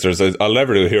subject of this, I'll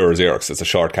never do Hero Zero because it's a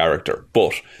short character,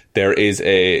 but there is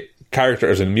a character,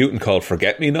 there's a mutant called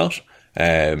Forget-Me-Not,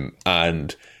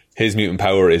 and his mutant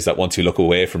power is that once you look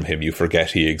away from him, you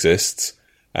forget he exists.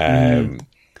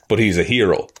 But he's a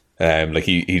hero. Like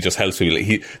he just helps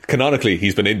people. Canonically,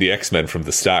 he's been in the X-Men from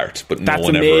the start, but no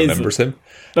one ever remembers him.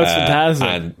 That's fantastic.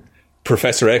 And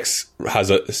Professor X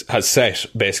has set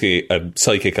basically a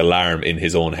psychic alarm in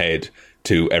his own head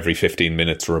to every 15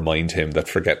 minutes remind him that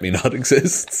Forget-Me-Not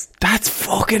exists. That's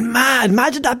fucking mad.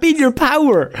 Imagine that being your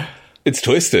power. It's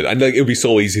twisted, and like it would be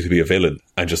so easy to be a villain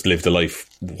and just live the life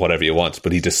whatever you want,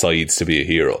 but he decides to be a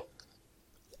hero.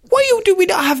 Why do we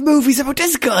not have movies about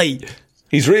this guy?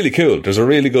 He's really cool. There's a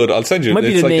really good, I'll send you. Might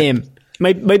be the name.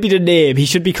 Might be the name. He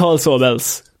should be called something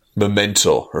else.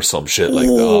 Memento or some shit like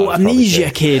that. Oh, Amnesia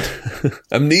Kid.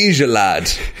 Amnesia Lad.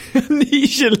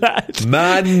 Amnesia Lad.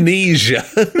 Manesia.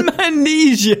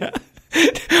 Manesia.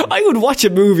 I would watch a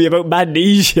movie about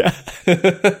Manesia.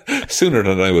 Sooner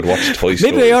than I would watch Toy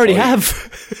Story. Maybe I already have.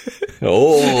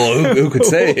 Oh, who could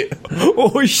say?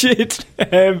 Oh shit.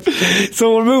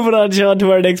 So we're moving on, Sean,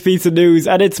 to our next piece of news,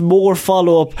 and it's more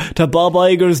follow-up to Bob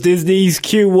Iger's Disney's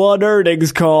Q1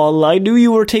 earnings call. I knew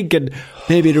you were thinking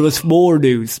maybe there was more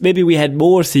news, maybe we had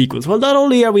more sequels. Well, not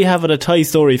only are we having a Toy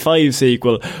Story 5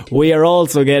 sequel, we are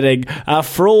also getting a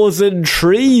Frozen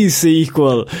 3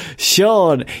 sequel.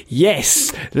 Sean,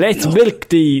 yes, let's milk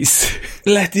these.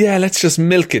 Let's just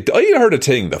milk it. I heard a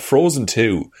thing that Frozen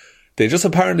 2, they just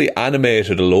apparently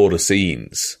animated a load of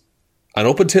scenes, and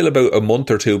up until about a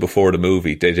month or two before the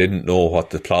movie, they didn't know what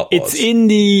the plot was. It's in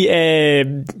the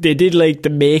they did like the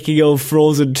making of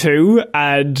Frozen 2,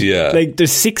 and like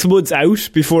there's 6 months out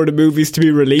before the movie's to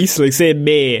be released. Like say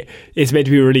May it's meant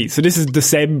to be released, so this is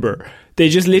December. They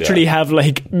just literally have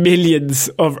like millions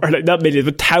of, or like not millions,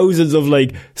 but thousands of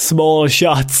like small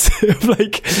shots.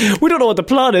 Like, we don't know what the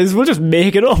plot is. We'll just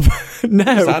make it up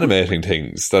now. Just animating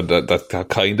things that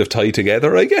kind of tie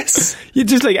together, I guess. You're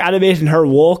just like animating her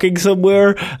walking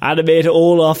somewhere, animate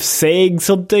Olaf saying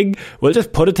something. We'll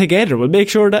just put it together. We'll make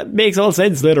sure that makes all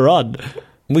sense later on.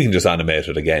 We can just animate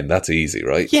it again. That's easy,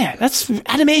 right? Yeah,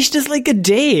 animation is like a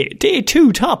day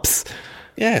 2 tops.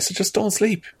 Yeah, so just don't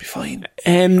sleep. Be fine.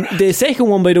 The second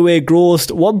one, by the way,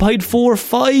 grossed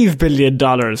 $1.45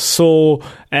 billion. So,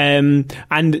 and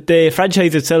the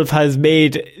franchise itself has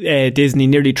made Disney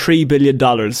nearly $3 billion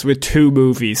with 2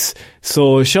 movies.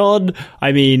 So, Sean,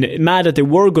 I mean, mad that they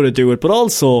were going to do it, but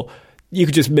also you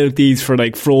could just milk these for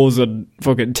like Frozen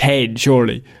fucking 10,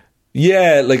 surely.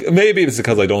 Yeah, like maybe it's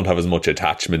because I don't have as much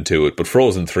attachment to it, but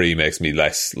Frozen 3 makes me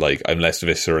less, like, I'm less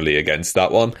viscerally against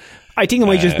that one. I think it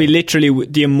might just be literally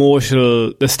the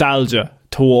emotional nostalgia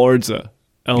towards it.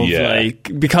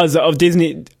 Like, because of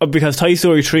Disney, because Toy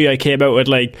Story 3 I came out with,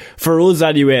 like, for us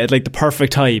anyway, at like the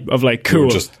perfect time of like, cool. We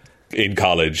were just in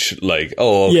college, like,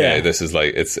 oh, okay, this is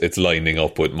like, it's lining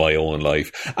up with my own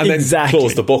life. And then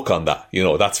close the book on that. You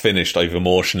know, that's finished. I've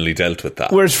emotionally dealt with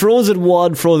that. Whereas Frozen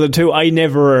 1, Frozen 2,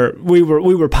 we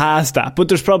were past that. But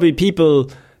there's probably people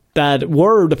that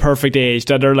were the perfect age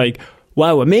that are like,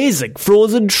 wow, amazing,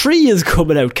 Frozen 3 is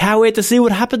coming out, can't wait to see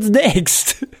what happens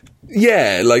next.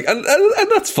 Yeah, like, and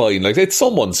that's fine. Like, it's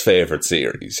someone's favourite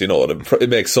series, you know, it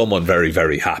makes someone very,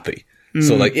 very happy.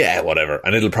 So, like, yeah, whatever.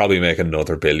 And it'll probably make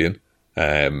another billion.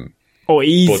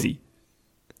 Easy.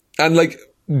 And, like,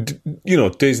 you know,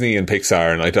 Disney and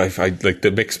Pixar, and I like,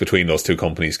 the mix between those two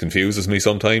companies confuses me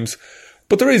sometimes.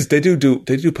 But they do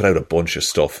put out a bunch of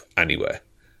stuff anyway,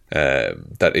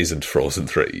 that isn't Frozen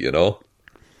 3, you know?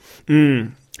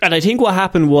 And I think what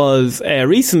happened was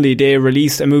recently they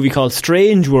released a movie called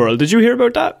Strange World. Did you hear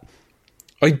about that?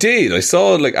 I did. I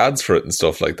saw like ads for it and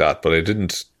stuff like that, but I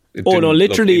didn't.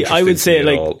 Literally, I would say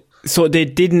like all. So they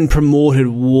didn't promote it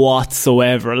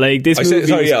whatsoever. Like this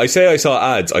movie. I say I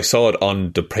saw ads. I saw it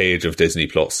on the page of Disney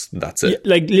Plus. That's it.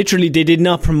 Like literally, they did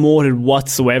not promote it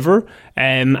whatsoever.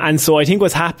 And so I think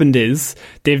what's happened is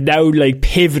they've now like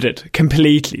pivoted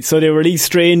completely. So they released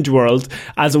Strange World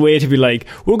as a way to be like,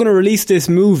 we're going to release this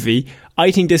movie.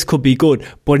 I think this could be good,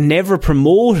 but never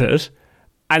promote it.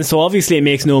 And so obviously it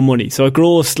makes no money. So it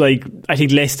grossed like, I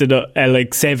think less than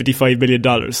like $75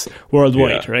 million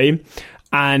worldwide, right?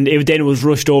 And it then was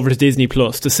rushed over to Disney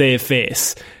Plus to save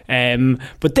face.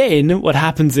 But then what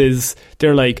happens is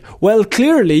they're like, well,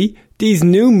 clearly these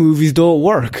new movies don't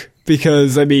work.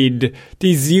 Because, I mean,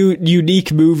 these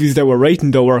unique movies that we're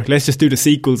writing don't work. Let's just do the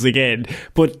sequels again.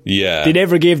 But they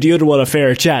never gave the other one a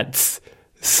fair chance.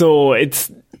 So it's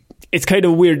kind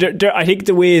of weird. I think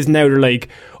the way is now they're like,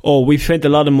 oh, we've spent a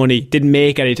lot of money, didn't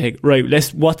make anything. Right,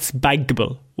 what's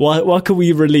bankable? What can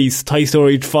we release? Toy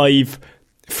Story 5,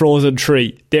 Frozen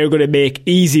 3. They're going to make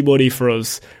easy money for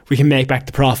us. We can make back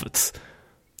the profits.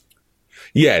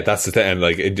 Yeah, that's the thing. And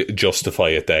like, justify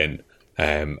it then.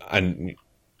 And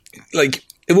like,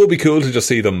 it would be cool to just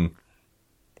see them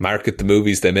market the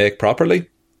movies they make properly.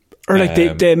 Or like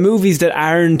the movies that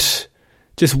aren't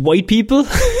just white people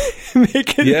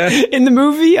making in the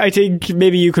movie. I think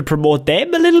maybe you could promote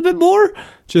them a little bit more.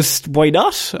 Just why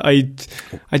not?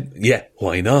 Yeah,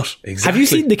 why not? Exactly. Have you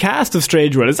seen the cast of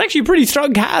Strange World? It's actually a pretty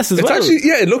strong cast as well. Actually,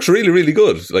 it looks really, really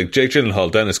good. Like Jake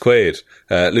Gyllenhaal, Dennis Quaid,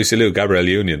 Lucy Liu, Gabrielle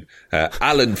Union,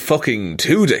 Alan fucking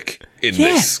Tudyk in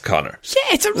this, Connor.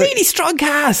 Yeah, it's a really strong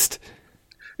cast.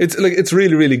 It's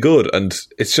really, really good, and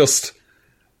it's just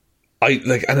I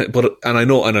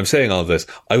know, and I'm saying all this,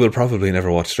 I will probably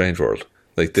never watch Strange World.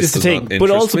 Like, this is the thing. But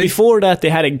also me. Before that, they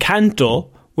had Encanto,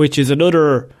 which is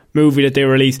another movie that they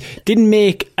released. Didn't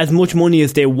make as much money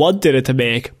as they wanted it to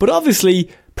make, but obviously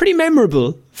pretty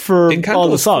memorable for Encanto's all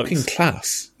the songs. Fucking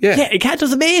class. Yeah,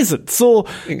 Encanto's amazing. So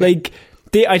like,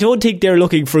 I don't think they're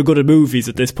looking for good at movies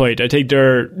at this point. I think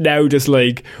they're now just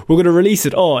like, we're going to release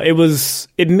it. Oh, it was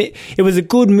a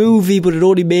good movie, but it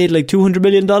only made like $200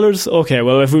 million. Okay,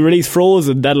 well, if we release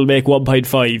Frozen, that'll make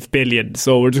 $1.5 billion.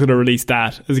 So we're just going to release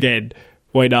that again.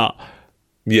 Why not?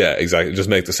 Yeah, exactly. Just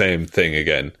make the same thing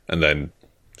again and then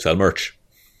sell merch.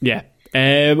 Yeah.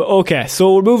 Okay,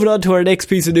 so we're moving on to our next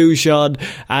piece of news, Sean.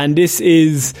 And this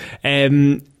is,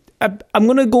 I'm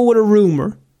going to go with a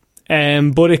rumour.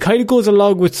 But it kind of goes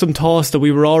along with some thoughts that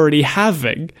we were already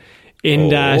having, in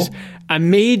that a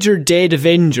major dead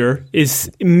Avenger is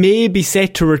maybe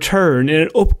set to return in an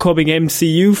upcoming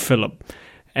MCU film.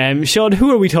 Sean,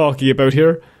 who are we talking about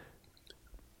here?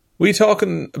 We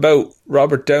talking about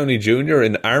Robert Downey Jr.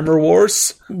 in Armour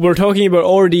Wars? We're talking about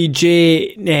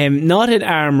RDJ, not in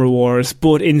Armour Wars,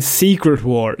 but in Secret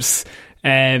Wars.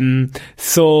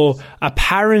 So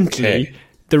apparently,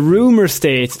 the rumour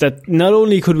states that not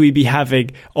only could we be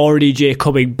having RDJ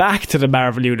coming back to the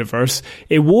Marvel Universe,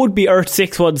 it won't be Earth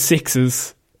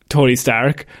 616's Tony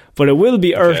Stark, but it will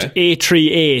be Earth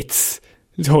 838's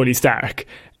Tony Stark.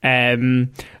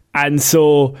 And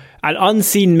so an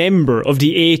unseen member of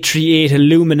the 838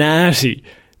 Illuminati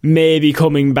may be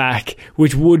coming back,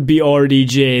 which would be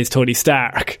RDJ's Tony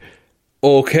Stark.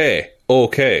 Okay.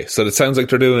 So it sounds like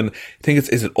they're doing, I think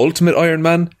is it Ultimate Iron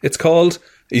Man it's called?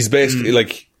 He's basically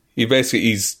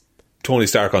he's Tony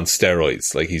Stark on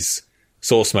steroids. Like, he's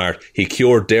so smart. He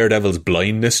cured Daredevil's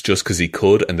blindness just because he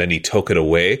could, and then he took it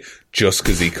away just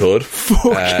because he could.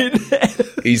 Fucking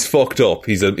he's fucked up.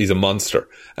 He's a monster.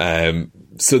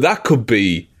 So that could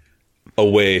be a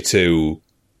way to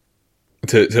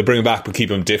bring him back but keep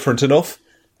him different enough.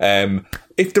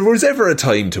 If there was ever a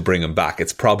time to bring him back,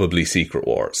 it's probably Secret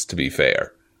Wars, to be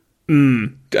fair.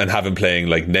 And have him playing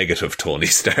like negative Tony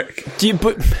Stark.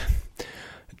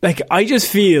 I just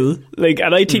feel like,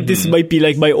 and I think this might be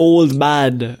like my old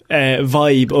man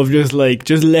vibe of just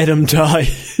let him die.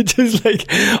 Just like,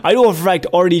 I know for a fact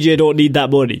RDJ don't need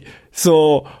that money,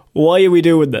 so why are we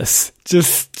doing this?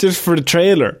 Just for the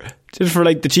trailer, just for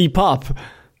like the cheap pop.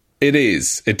 It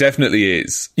is. It definitely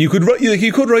is. You could write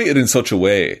it in such a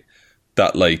way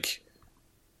that like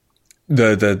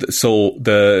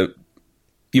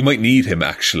you might need him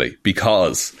actually,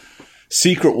 because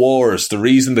Secret Wars, the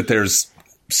reason that there's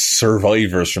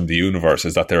survivors from the universe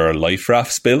is that there are life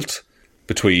rafts built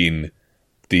between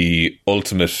the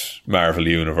Ultimate Marvel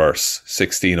Universe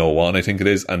 1601, I think it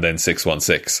is, and then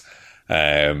 616.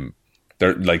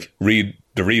 They're like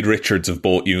the Reed Richards of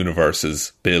both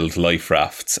universes build life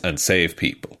rafts and save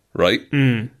people, right?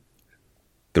 The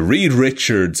Reed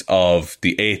Richards of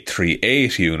the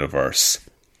 838 universe,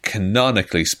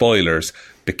 canonically, spoilers,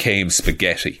 became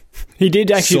spaghetti. He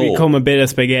did actually become a bit of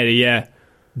spaghetti, yeah.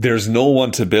 There's no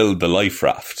one to build the life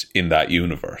raft in that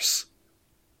universe.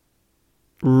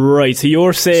 Right, so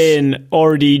you're saying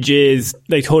RDJ's,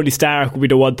 like Tony Stark, would be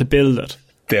the one to build it?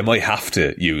 They might have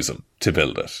to use him to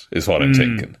build it, is what I'm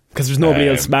thinking. Because there's nobody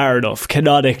else smart enough,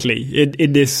 canonically,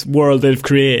 in this world they've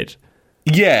created.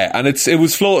 Yeah, and it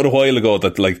was floated a while ago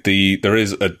that like there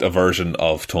is a version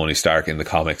of Tony Stark in the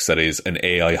comics that is an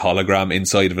AI hologram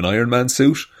inside of an Iron Man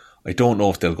suit. I don't know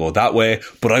if they'll go that way,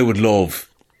 but I would love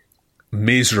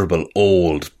miserable,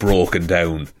 old, broken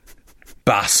down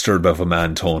bastard of a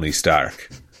man Tony Stark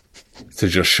to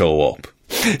just show up.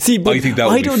 See, but I think that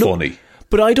would be funny.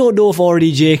 But I don't know if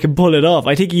RDJ can pull it off.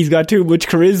 I think he's got too much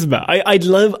charisma. I'd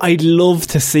love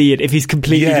to see it if he's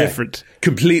completely different.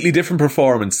 Completely different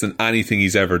performance than anything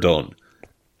he's ever done.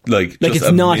 Like it's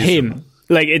not him.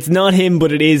 Like, it's not him,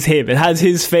 but it is him. It has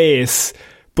his face,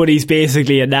 but he's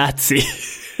basically a Nazi.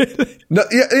 No,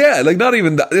 like not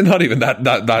even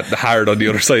that hard on the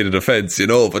other side of the fence, you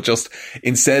know, but just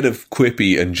instead of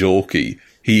quippy and jokey,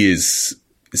 he is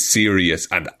serious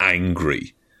and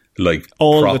angry. Like,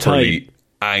 all properly the time.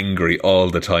 Angry all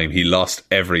the time. He lost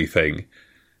everything,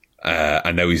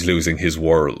 and now he's losing his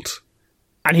world.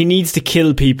 And he needs to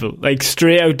kill people, like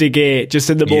straight out the gate, just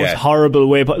in the most horrible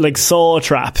way, like saw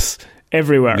traps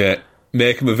everywhere. Yeah,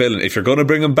 make him a villain. If you're going to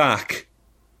bring him back,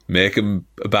 make him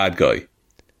a bad guy,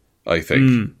 I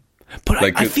think. But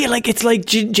like, I feel like it's like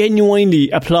genuinely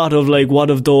a plot of like one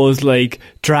of those like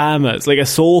dramas, like a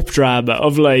soap drama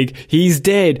of like, he's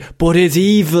dead, but his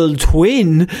evil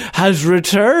twin has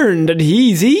returned and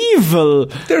he's evil.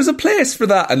 There's a place for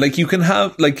that. And like, you can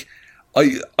have like,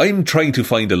 I'm trying to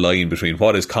find a line between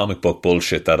what is comic book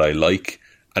bullshit that I like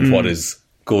and what is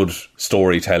good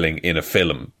storytelling in a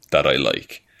film that I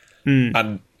like.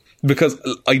 And because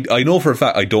I know for a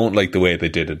fact I don't like the way they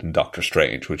did it in Doctor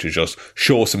Strange, which is just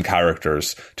show some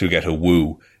characters to get a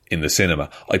woo in the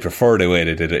cinema. I prefer the way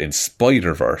they did it in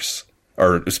Spider-Verse,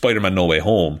 or Spider-Man No Way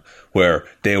Home, where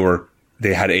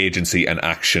they had agency and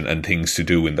action and things to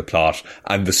do in the plot,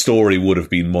 and the story would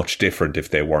have been much different if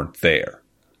they weren't there.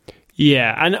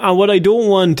 Yeah, and what I don't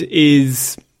want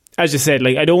is, as you said,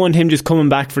 like, I don't want him just coming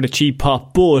back for the cheap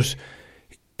pop, but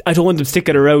I don't want them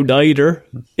sticking around either,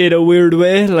 in a weird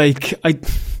way. Like,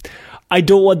 I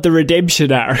don't want the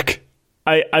redemption arc.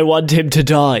 I want him to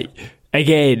die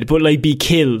again, but like be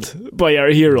killed by our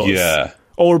heroes. Yeah.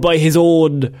 Or by his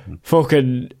own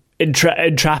fucking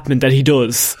entrapment that he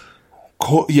does.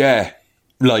 Yeah.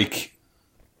 Like,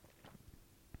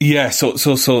 yeah, so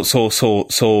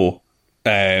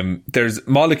there's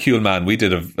Molecule Man. We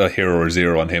did a Hero or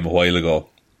Zero on him a while ago.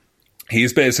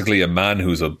 He's basically a man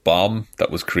who's a bomb that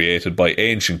was created by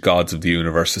ancient gods of the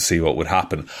universe to see what would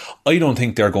happen. I don't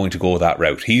think they're going to go that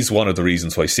route. He's one of the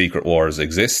reasons why Secret Wars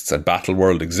exists and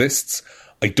Battleworld exists.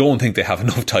 I don't think they have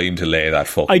enough time to lay that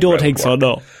fucking I don't groundwork. think so,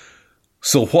 no.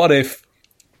 So what if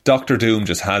Doctor Doom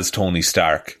just has Tony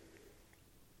Stark,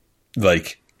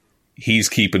 like, he's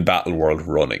keeping Battleworld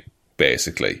running,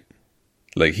 basically.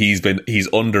 Like, he's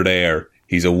under there.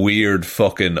 He's a weird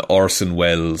fucking Orson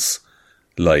Welles,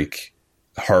 like,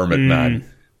 hermit man,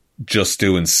 just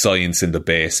doing science in the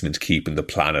basement, keeping the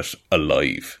planet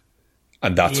alive.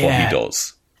 And that's what he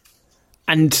does.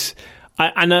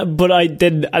 But I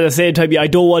did, at the same time, I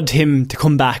don't want him to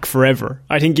come back forever.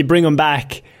 I think you bring him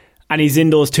back and he's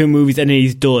in those 2 movies and then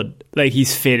he's done. Like,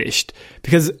 he's finished.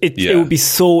 Because it would be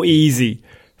so easy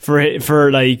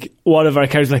for like one of our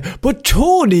characters like, but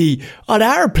Tony, on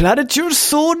our planet you're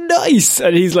so nice,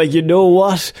 and he's like, you know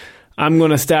what, I'm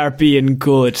gonna start being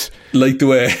good. Like the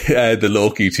way the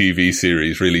Loki TV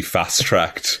series really fast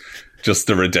tracked just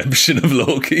the redemption of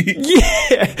Loki.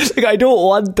 Yeah, like, I don't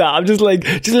want that. I'm just like,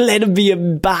 just let him be a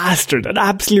bastard, an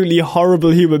absolutely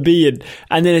horrible human being,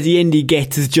 and then at the end he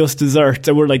gets his just desserts,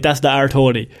 and we're like, that's not our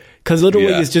Tony, because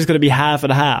otherwise it's just going to be half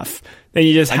and half. Then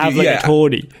you just have a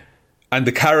Tony. And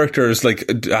the characters, like,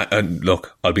 and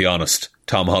look, I'll be honest,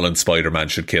 Tom Holland's Spider-Man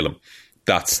should kill him.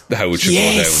 That's how it should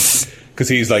go down. Because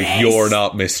he's like, you're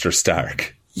not Mr.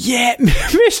 Stark. Yeah,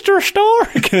 Mr.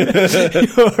 Stark.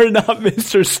 You're not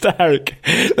Mr. Stark.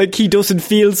 Like, he doesn't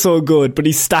feel so good, but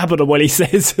he's stabbing him while he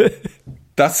says it.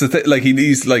 That's the thing. Like, he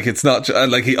needs, like, it's not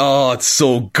like it's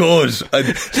so good. I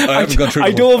haven't gone through.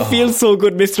 I don't feel so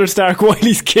good, Mr. Stark, while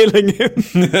he's killing him.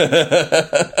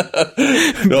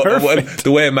 No,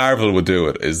 the way Marvel would do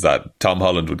it is that Tom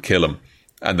Holland would kill him,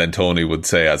 and then Tony would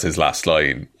say as his last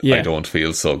line, I don't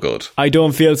feel so good. I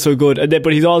don't feel so good. And then,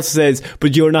 but he also says,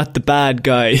 but you're not the bad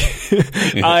guy.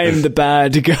 I'm the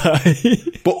bad guy.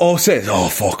 But says,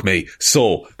 fuck me.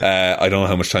 So, I don't know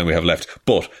how much time we have left.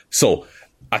 But, so,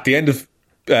 at the end of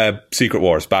Secret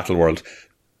Wars, Battleworld,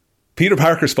 Peter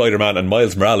Parker Spider-Man and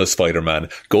Miles Morales Spider-Man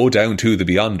go down to the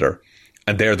Beyonder,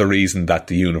 and they're the reason that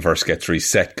the universe gets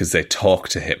reset, because they talk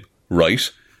to him,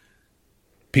 right?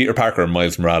 Peter Parker and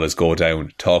Miles Morales go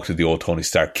down, talk to the old Tony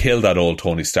Stark, kill that old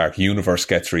Tony Stark, universe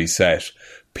gets reset.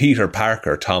 Peter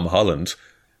Parker, Tom Holland,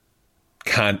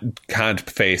 can't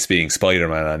face being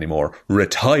Spider-Man anymore,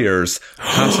 retires,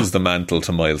 passes the mantle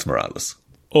to Miles Morales.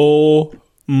 Oh,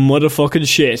 motherfucking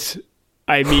shit.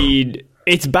 I mean,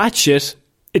 it's batshit.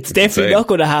 It's definitely not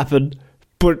going to happen,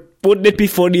 but wouldn't it be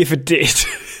funny if it did?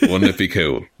 Wouldn't it be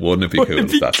cool? Wouldn't it be cool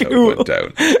if that's how it went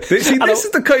down? See, this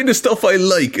is the kind of stuff I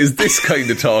like, is this kind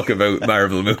of talk about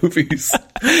Marvel movies.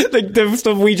 Like the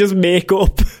stuff we just make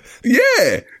up.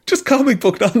 Yeah, just comic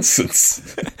book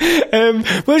nonsense.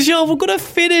 Well, Sean, we're going to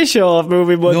finish off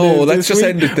Movie Monday. No, let's just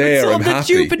end it there. I'm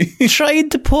happy. You've been trying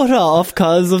to put off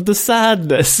because of the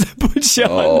sadness. But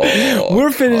Sean,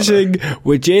 we're finishing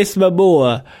with Jason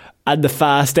Momoa and the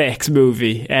Fast X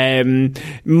movie.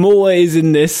 Momoa is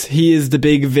in this. He is the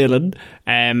big villain.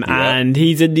 And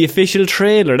he's in the official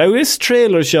trailer. Now, this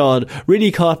trailer, Sean,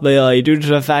 really caught my eye due to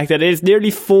the fact that it's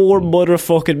nearly 4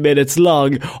 motherfucking minutes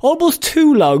long. Almost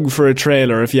too long for a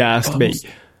trailer, if you ask me.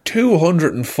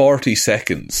 240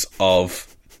 seconds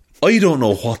of, I don't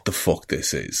know what the fuck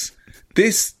this is.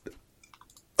 Is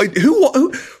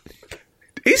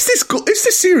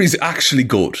this series actually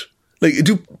good? Like,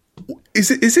 is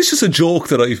this just a joke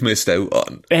that I've missed out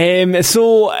on?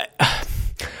 So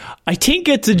I think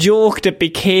it's a joke that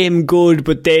became good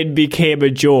but then became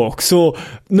a joke. So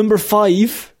number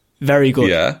 5, very good.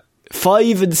 Yeah.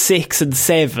 5 and 6 and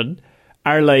 7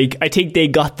 are like, I think they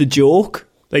got the joke.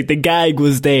 Like, the gag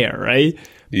was there, right?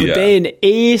 But then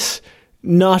 8,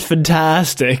 not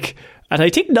fantastic. And I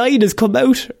think 9 has come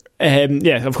out.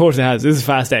 Yeah, of course it has. This is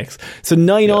Fast X. So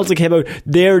 9 also came out.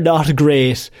 They're not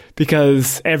great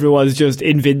because everyone's just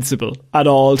invincible at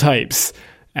all times.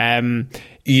 I mean,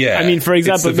 for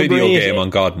example, it's the video game on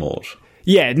God mode.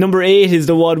 Yeah, number 8 is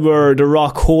the one where The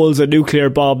Rock holds a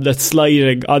nuclear bomb that's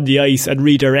sliding on the ice and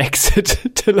redirects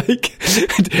it to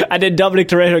like, and then Dominic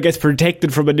Toretto gets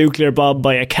protected from a nuclear bomb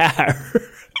by a car.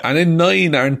 And in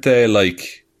 9, aren't they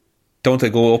like, don't they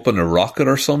go up in a rocket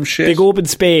or some shit? They go up in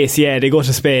space, yeah, they go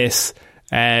to space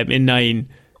in 9.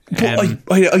 But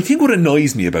I think what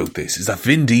annoys me about this is that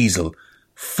Vin Diesel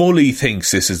fully thinks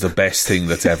this is the best thing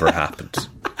that's ever happened.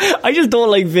 I just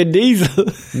don't like Vin Diesel.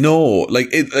 No,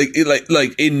 like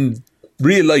in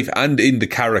real life and in the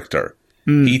character,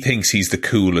 he thinks he's the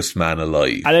coolest man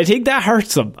alive. And I think that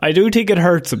hurts him. I do think it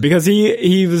hurts him because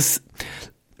he was...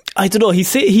 I don't know. He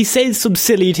says some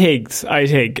silly things, I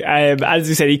think. As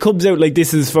you said, he comes out like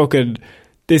this is fucking...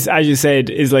 This, as you said,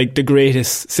 is like the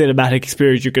greatest cinematic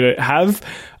experience you could have.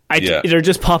 They're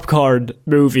just popcorn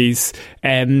movies.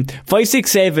 5,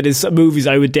 6, 7 is some movies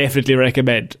I would definitely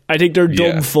recommend. I think they're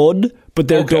dumb fun, but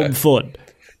they're dumb fun.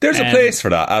 There's a place for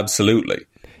that, absolutely.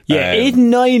 Yeah, 8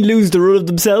 and 9 lose the run of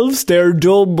themselves. They're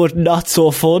dumb, but not so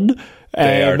fun.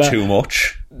 They are too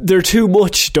much. They're too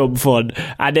much dumb fun.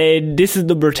 And then this is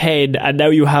number 10, and now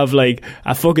you have like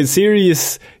a fucking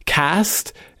serious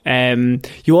cast.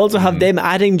 You also have them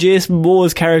adding Jason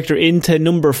Momoa's character into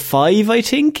number 5, I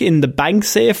think, in the bank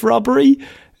safe robbery.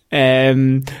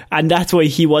 And that's why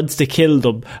he wants to kill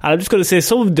them. And I'm just going to say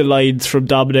some of the lines from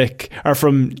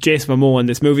from Jason Momoa in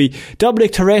this movie.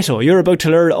 Dominic Toretto, you're about to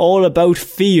learn all about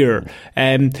fear.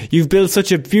 You've built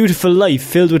such a beautiful life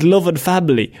filled with love and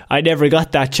family. I never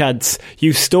got that chance.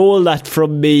 You stole that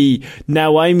from me.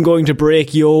 Now I'm going to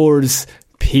break yours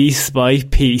piece by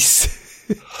piece.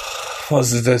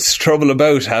 Was the trouble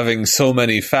about having so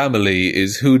many family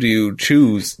is who do you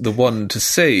choose the one to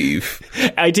save?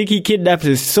 I think he kidnapped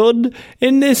his son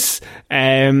in this,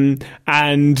 and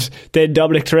then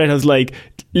Dominic Toretto's like,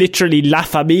 literally La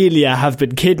Familia have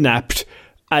been kidnapped,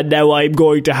 and now I'm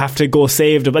going to have to go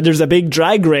save them. And there's a big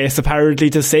drag race apparently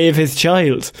to save his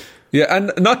child. Yeah,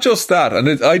 and not just that,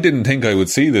 and I didn't think I would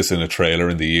see this in a trailer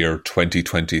in the year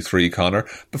 2023, Connor.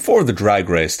 Before the drag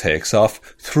race takes off,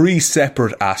 3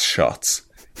 separate ass shots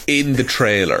in the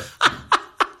trailer.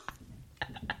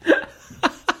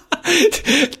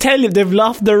 Tell him they've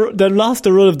lost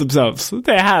the run of themselves.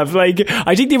 They have. Like,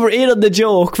 I think they were in on the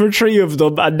joke for 3 of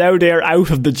them, and now they're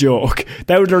out of the joke.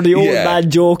 Now they're the old man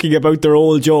joking about their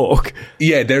old joke.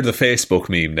 Yeah, they're the Facebook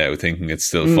meme now, thinking it's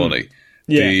still funny.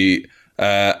 Yeah.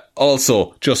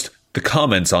 Also, just the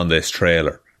comments on this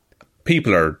trailer.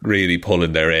 People are really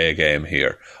pulling their A game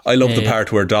here. I love the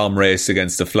part where Dom raced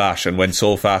against the Flash and went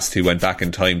so fast he went back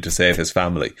in time to save his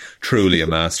family. Truly a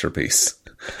masterpiece.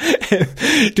 Do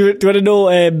you want to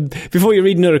know, before you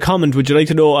read another comment, would you like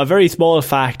to know a very small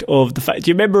fact of the fact? Do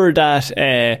you remember that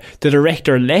the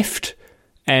director left?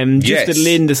 Justin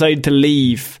Lin decided to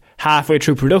leave halfway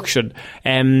through production.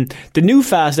 The new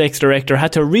Fast X director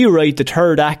had to rewrite the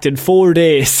third act in 4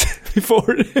 days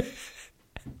before.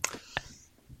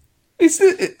 Is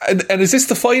this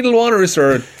the final one, or is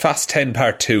there a Fast 10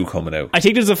 Part 2 coming out? I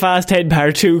think there's a Fast 10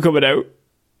 Part 2 coming out.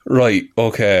 Right,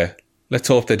 okay. Let's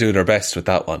hope they do their best with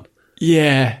that one.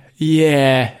 Yeah.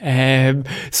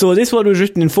 So this one was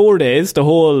written in 4 days, the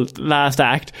whole last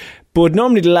act. But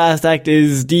normally the last act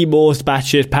is the most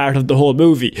batshit part of the whole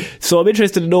movie. So I'm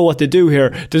interested to know what they do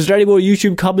here. Is there any more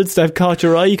YouTube comments that have caught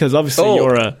your eye? Because obviously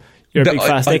you're a big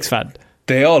Fast X fan.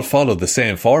 They all follow the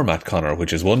same format, Connor,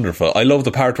 which is wonderful. I love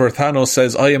the part where Thanos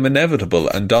says, I am inevitable,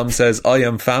 and Dom says, I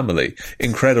am family.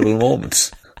 Incredible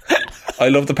moments. I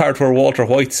love the part where Walter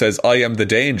White says, I am the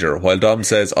danger, while Dom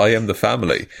says, I am the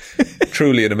family.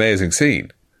 Truly an amazing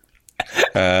scene.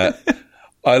 I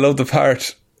love the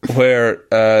part where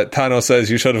Thanos says,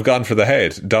 you should have gone for the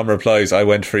head. Dom replies, I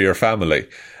went for your family.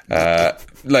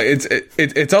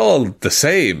 It's all the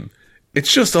same.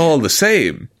 It's just all the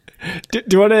same. Do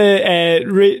you want to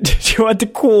do you want the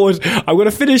quote? I'm going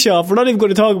to finish off. We're not even going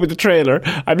to talk about the trailer.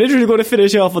 I'm literally going to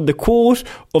finish off on the quote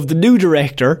of the new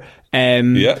director.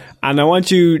 And I want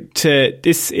you to.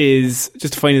 This is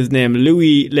just to find his name,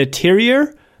 Louis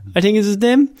Leterrier, I think is his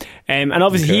name. And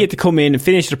obviously he had to come in and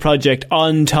finish the project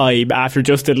on time after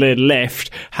Justin Lin left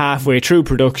halfway through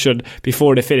production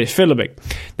before they finished filming.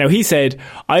 Now he said,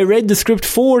 I read the script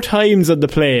 4 times on the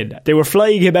plane. They were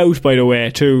flying him out, by the way,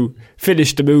 to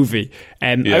finish the movie.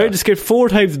 I read the script 4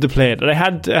 times on the plane,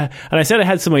 and I said I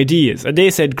had some ideas, and they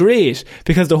said, great,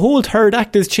 because the whole third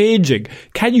act is changing.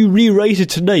 Can you rewrite it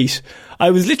tonight? I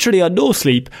was literally on no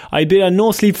sleep. I'd been on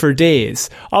no sleep for days.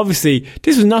 Obviously,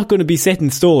 this was not going to be set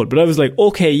in stone, but I was like,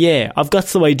 okay, yeah, I've got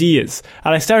some ideas.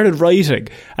 And I started writing.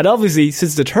 And obviously,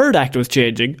 since the third act was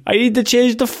changing, I needed to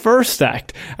change the first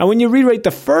act. And when you rewrite the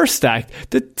first act,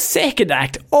 the second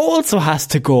act also has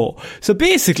to go. So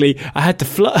basically, I had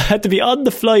to be on the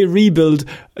fly rebuild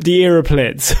the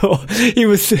aeroplane. So he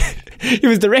was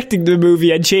directing the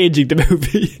movie and changing the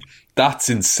movie. That's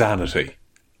insanity.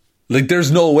 Like,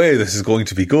 there's no way this is going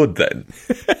to be good then.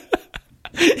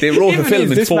 They wrote a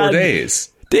film in 4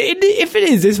 days. If it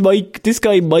is, this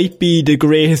guy might be the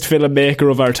greatest filmmaker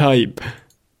of our time.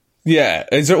 Yeah.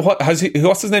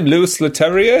 What's his name? Louis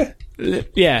Leterrier?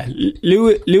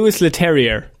 Louis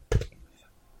Leterrier.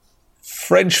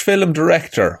 French film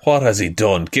director. What has he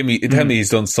done? Tell me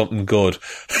he's done something good.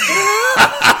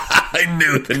 I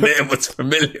knew the name was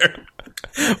familiar.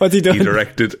 What's he done? He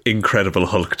directed Incredible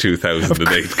Hulk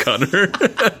 2008, Connor.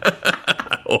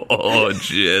 Oh,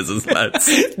 Jesus, lads.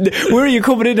 Where are you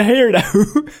coming in here now?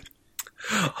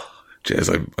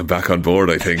 Jeez, I'm back on board,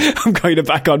 I think. I'm kind of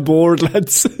back on board,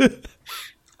 lads.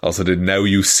 Also did Now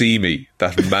You See Me,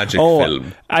 that magic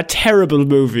film. A terrible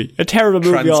movie. A terrible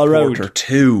movie all around. Transporter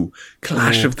 2,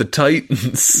 Clash of the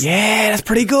Titans. Yeah, that's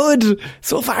pretty good.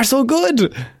 So far, so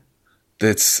good.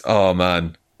 It's, oh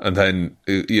man. And then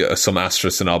some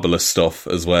Asterix and Obelix stuff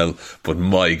as well. But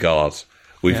my God,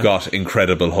 we've got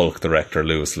Incredible Hulk director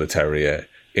Louis Leterrier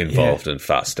involved in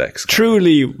Fast X.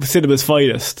 Truly cinema's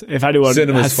finest, if anyone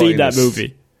has seen that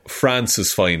movie.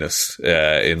 France's finest,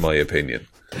 in my opinion.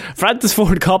 Francis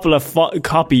Ford Coppola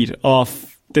copied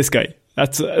off this guy.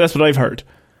 That's what I've heard.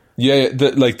 Yeah,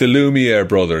 the Lumiere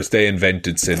brothers, they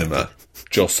invented cinema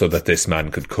just so that this man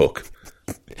could cook.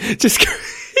 Just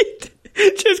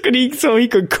so he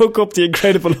could cook up the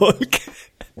Incredible Hulk.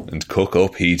 And cook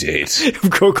up he did.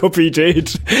 Cook up he did.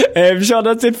 Sean,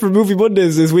 that's it for Movie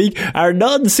Mondays this week. Our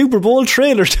non-Super Bowl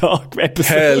trailer talk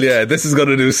episode. Hell yeah, this is going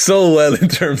to do so well in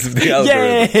terms of the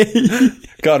algorithm. Yay!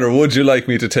 Connor, would you like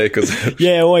me to take us out?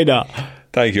 Yeah, why not?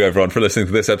 Thank you everyone for listening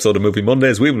to this episode of Movie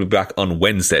Mondays. We will be back on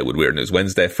Wednesday with Weird News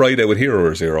Wednesday, Friday with Hero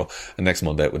or Zero, and next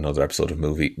Monday with another episode of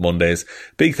Movie Mondays.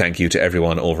 Big thank you to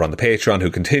everyone over on the Patreon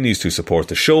who continues to support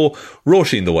the show.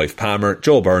 Roisin the Wife Palmer,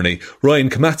 Joe Burney, Ryan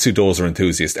Komatsu Dozer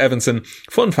Enthusiast Evanson.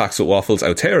 Fun Facts with Waffles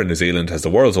out there in New Zealand has the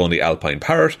world's only alpine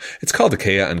parrot. It's called a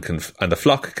Kea and the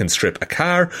flock can strip a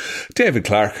car. David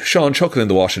Clark, Sean Chuckle in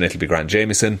the Wash and It'll Be Grant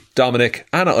Jameson, Dominic,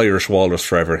 Anna Irish Walrus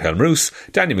Forever Helmroos,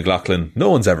 Danny McLaughlin,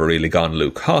 No One's Ever Really Gone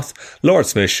Luke Hoth, Lord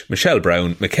Smith, Michelle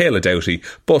Brown, Michaela Doughty,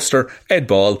 Buster, Ed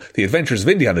Ball, The Adventures of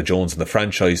Indiana Jones and the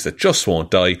Franchise That Just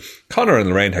Won't Die. Connor and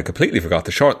Lorraine had completely forgot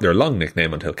to shorten their long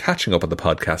nickname until catching up on the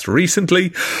podcast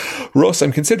recently. Russ,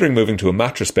 I'm considering moving to a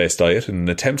mattress-based diet in an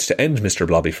attempt to end Mr.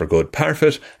 Blobby for good.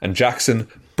 Parfit, and Jackson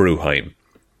Bruheim.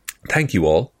 Thank you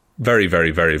all very,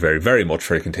 very, very, very, very much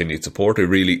for your continued support. I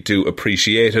really do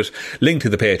appreciate it. Link to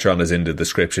the Patreon is in the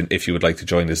description if you would like to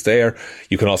join us there.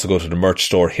 You can also go to the merch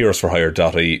store,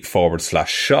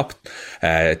 heroesforhire.ie/shop.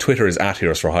 Twitter is at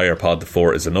Heroes for Hire. Pod the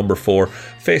 4 is the number 4.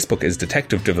 Facebook is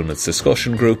Detective Drivelman's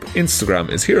Discussion Group.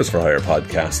 Instagram is Heroes for Hire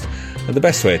Podcast. And the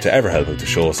best way to ever help out the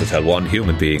show is to tell one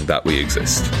human being that we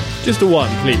exist. Just a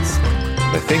one, please.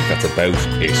 I think that's about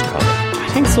it, Connor. I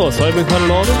think so. So I've been Conor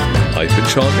Lauder. I've been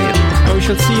Sean Meehan. And we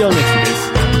shall see you all next week.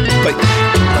 Bye.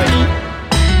 Bye.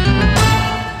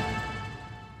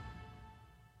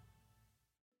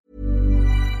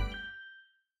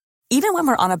 Even when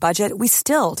we're on a budget, we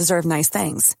still deserve nice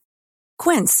things.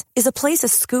 Quince is a place to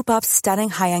scoop up stunning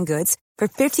high-end goods for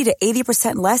 50 to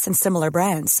 80% less than similar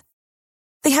brands.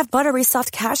 They have buttery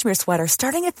soft cashmere sweaters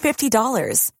starting at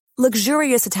 $50,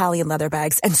 luxurious Italian leather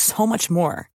bags, and so much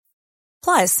more.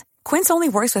 Plus, Quince only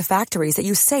works with factories that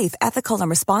use safe, ethical, and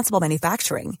responsible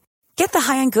manufacturing. Get the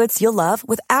high-end goods you'll love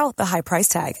without the high price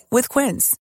tag with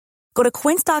Quince. Go to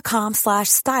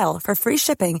quince.com/style for free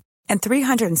shipping and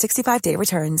 365-day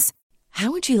returns.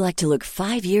 How would you like to look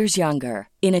 5 years younger?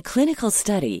 In a clinical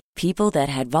study, people that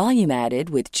had volume added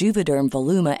with Juvederm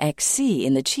Voluma XC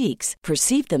in the cheeks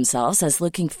perceived themselves as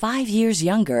looking 5 years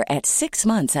younger at 6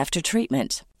 months after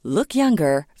treatment. Look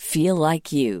younger, feel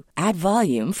like you. Add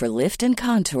volume for lift and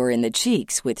contour in the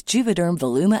cheeks with Juvederm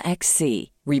Voluma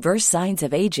XC. Reverse signs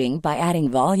of aging by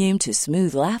adding volume to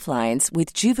smooth laugh lines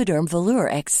with Juvederm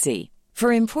Volure XC.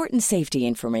 For important safety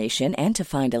information and to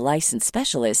find a licensed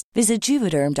specialist, visit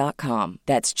Juvederm.com.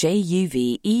 That's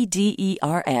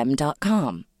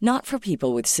JUVEDERM.com. Not for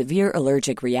people with severe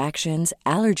allergic reactions,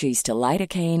 allergies to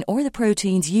lidocaine, or the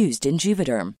proteins used in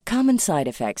Juvederm. Common side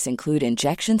effects include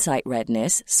injection site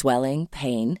redness, swelling,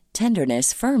 pain,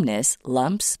 tenderness, firmness,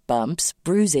 lumps, bumps,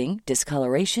 bruising,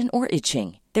 discoloration, or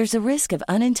itching. There's a risk of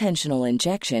unintentional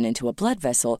injection into a blood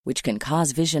vessel, which can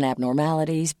cause vision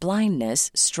abnormalities,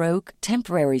 blindness, stroke,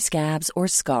 temporary scabs, or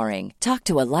scarring. Talk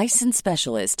to a licensed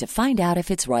specialist to find out if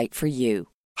it's right for you.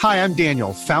 Hi, I'm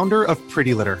Daniel, founder of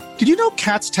Pretty Litter. Did you know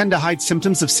cats tend to hide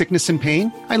symptoms of sickness and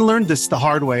pain? I learned this the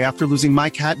hard way after losing my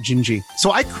cat, Gingy.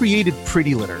 So I created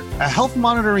Pretty Litter, a health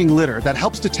monitoring litter that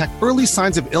helps detect early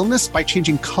signs of illness by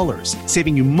changing colors,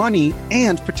 saving you money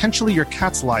and potentially your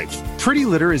cat's life. Pretty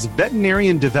Litter is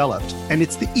veterinarian developed, and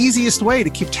it's the easiest way to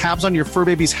keep tabs on your fur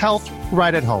baby's health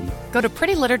right at home. Go to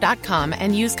prettylitter.com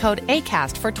and use code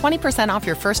ACAST for 20% off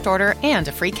your first order and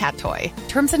a free cat toy.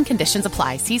 Terms and conditions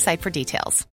apply. See site for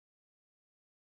details.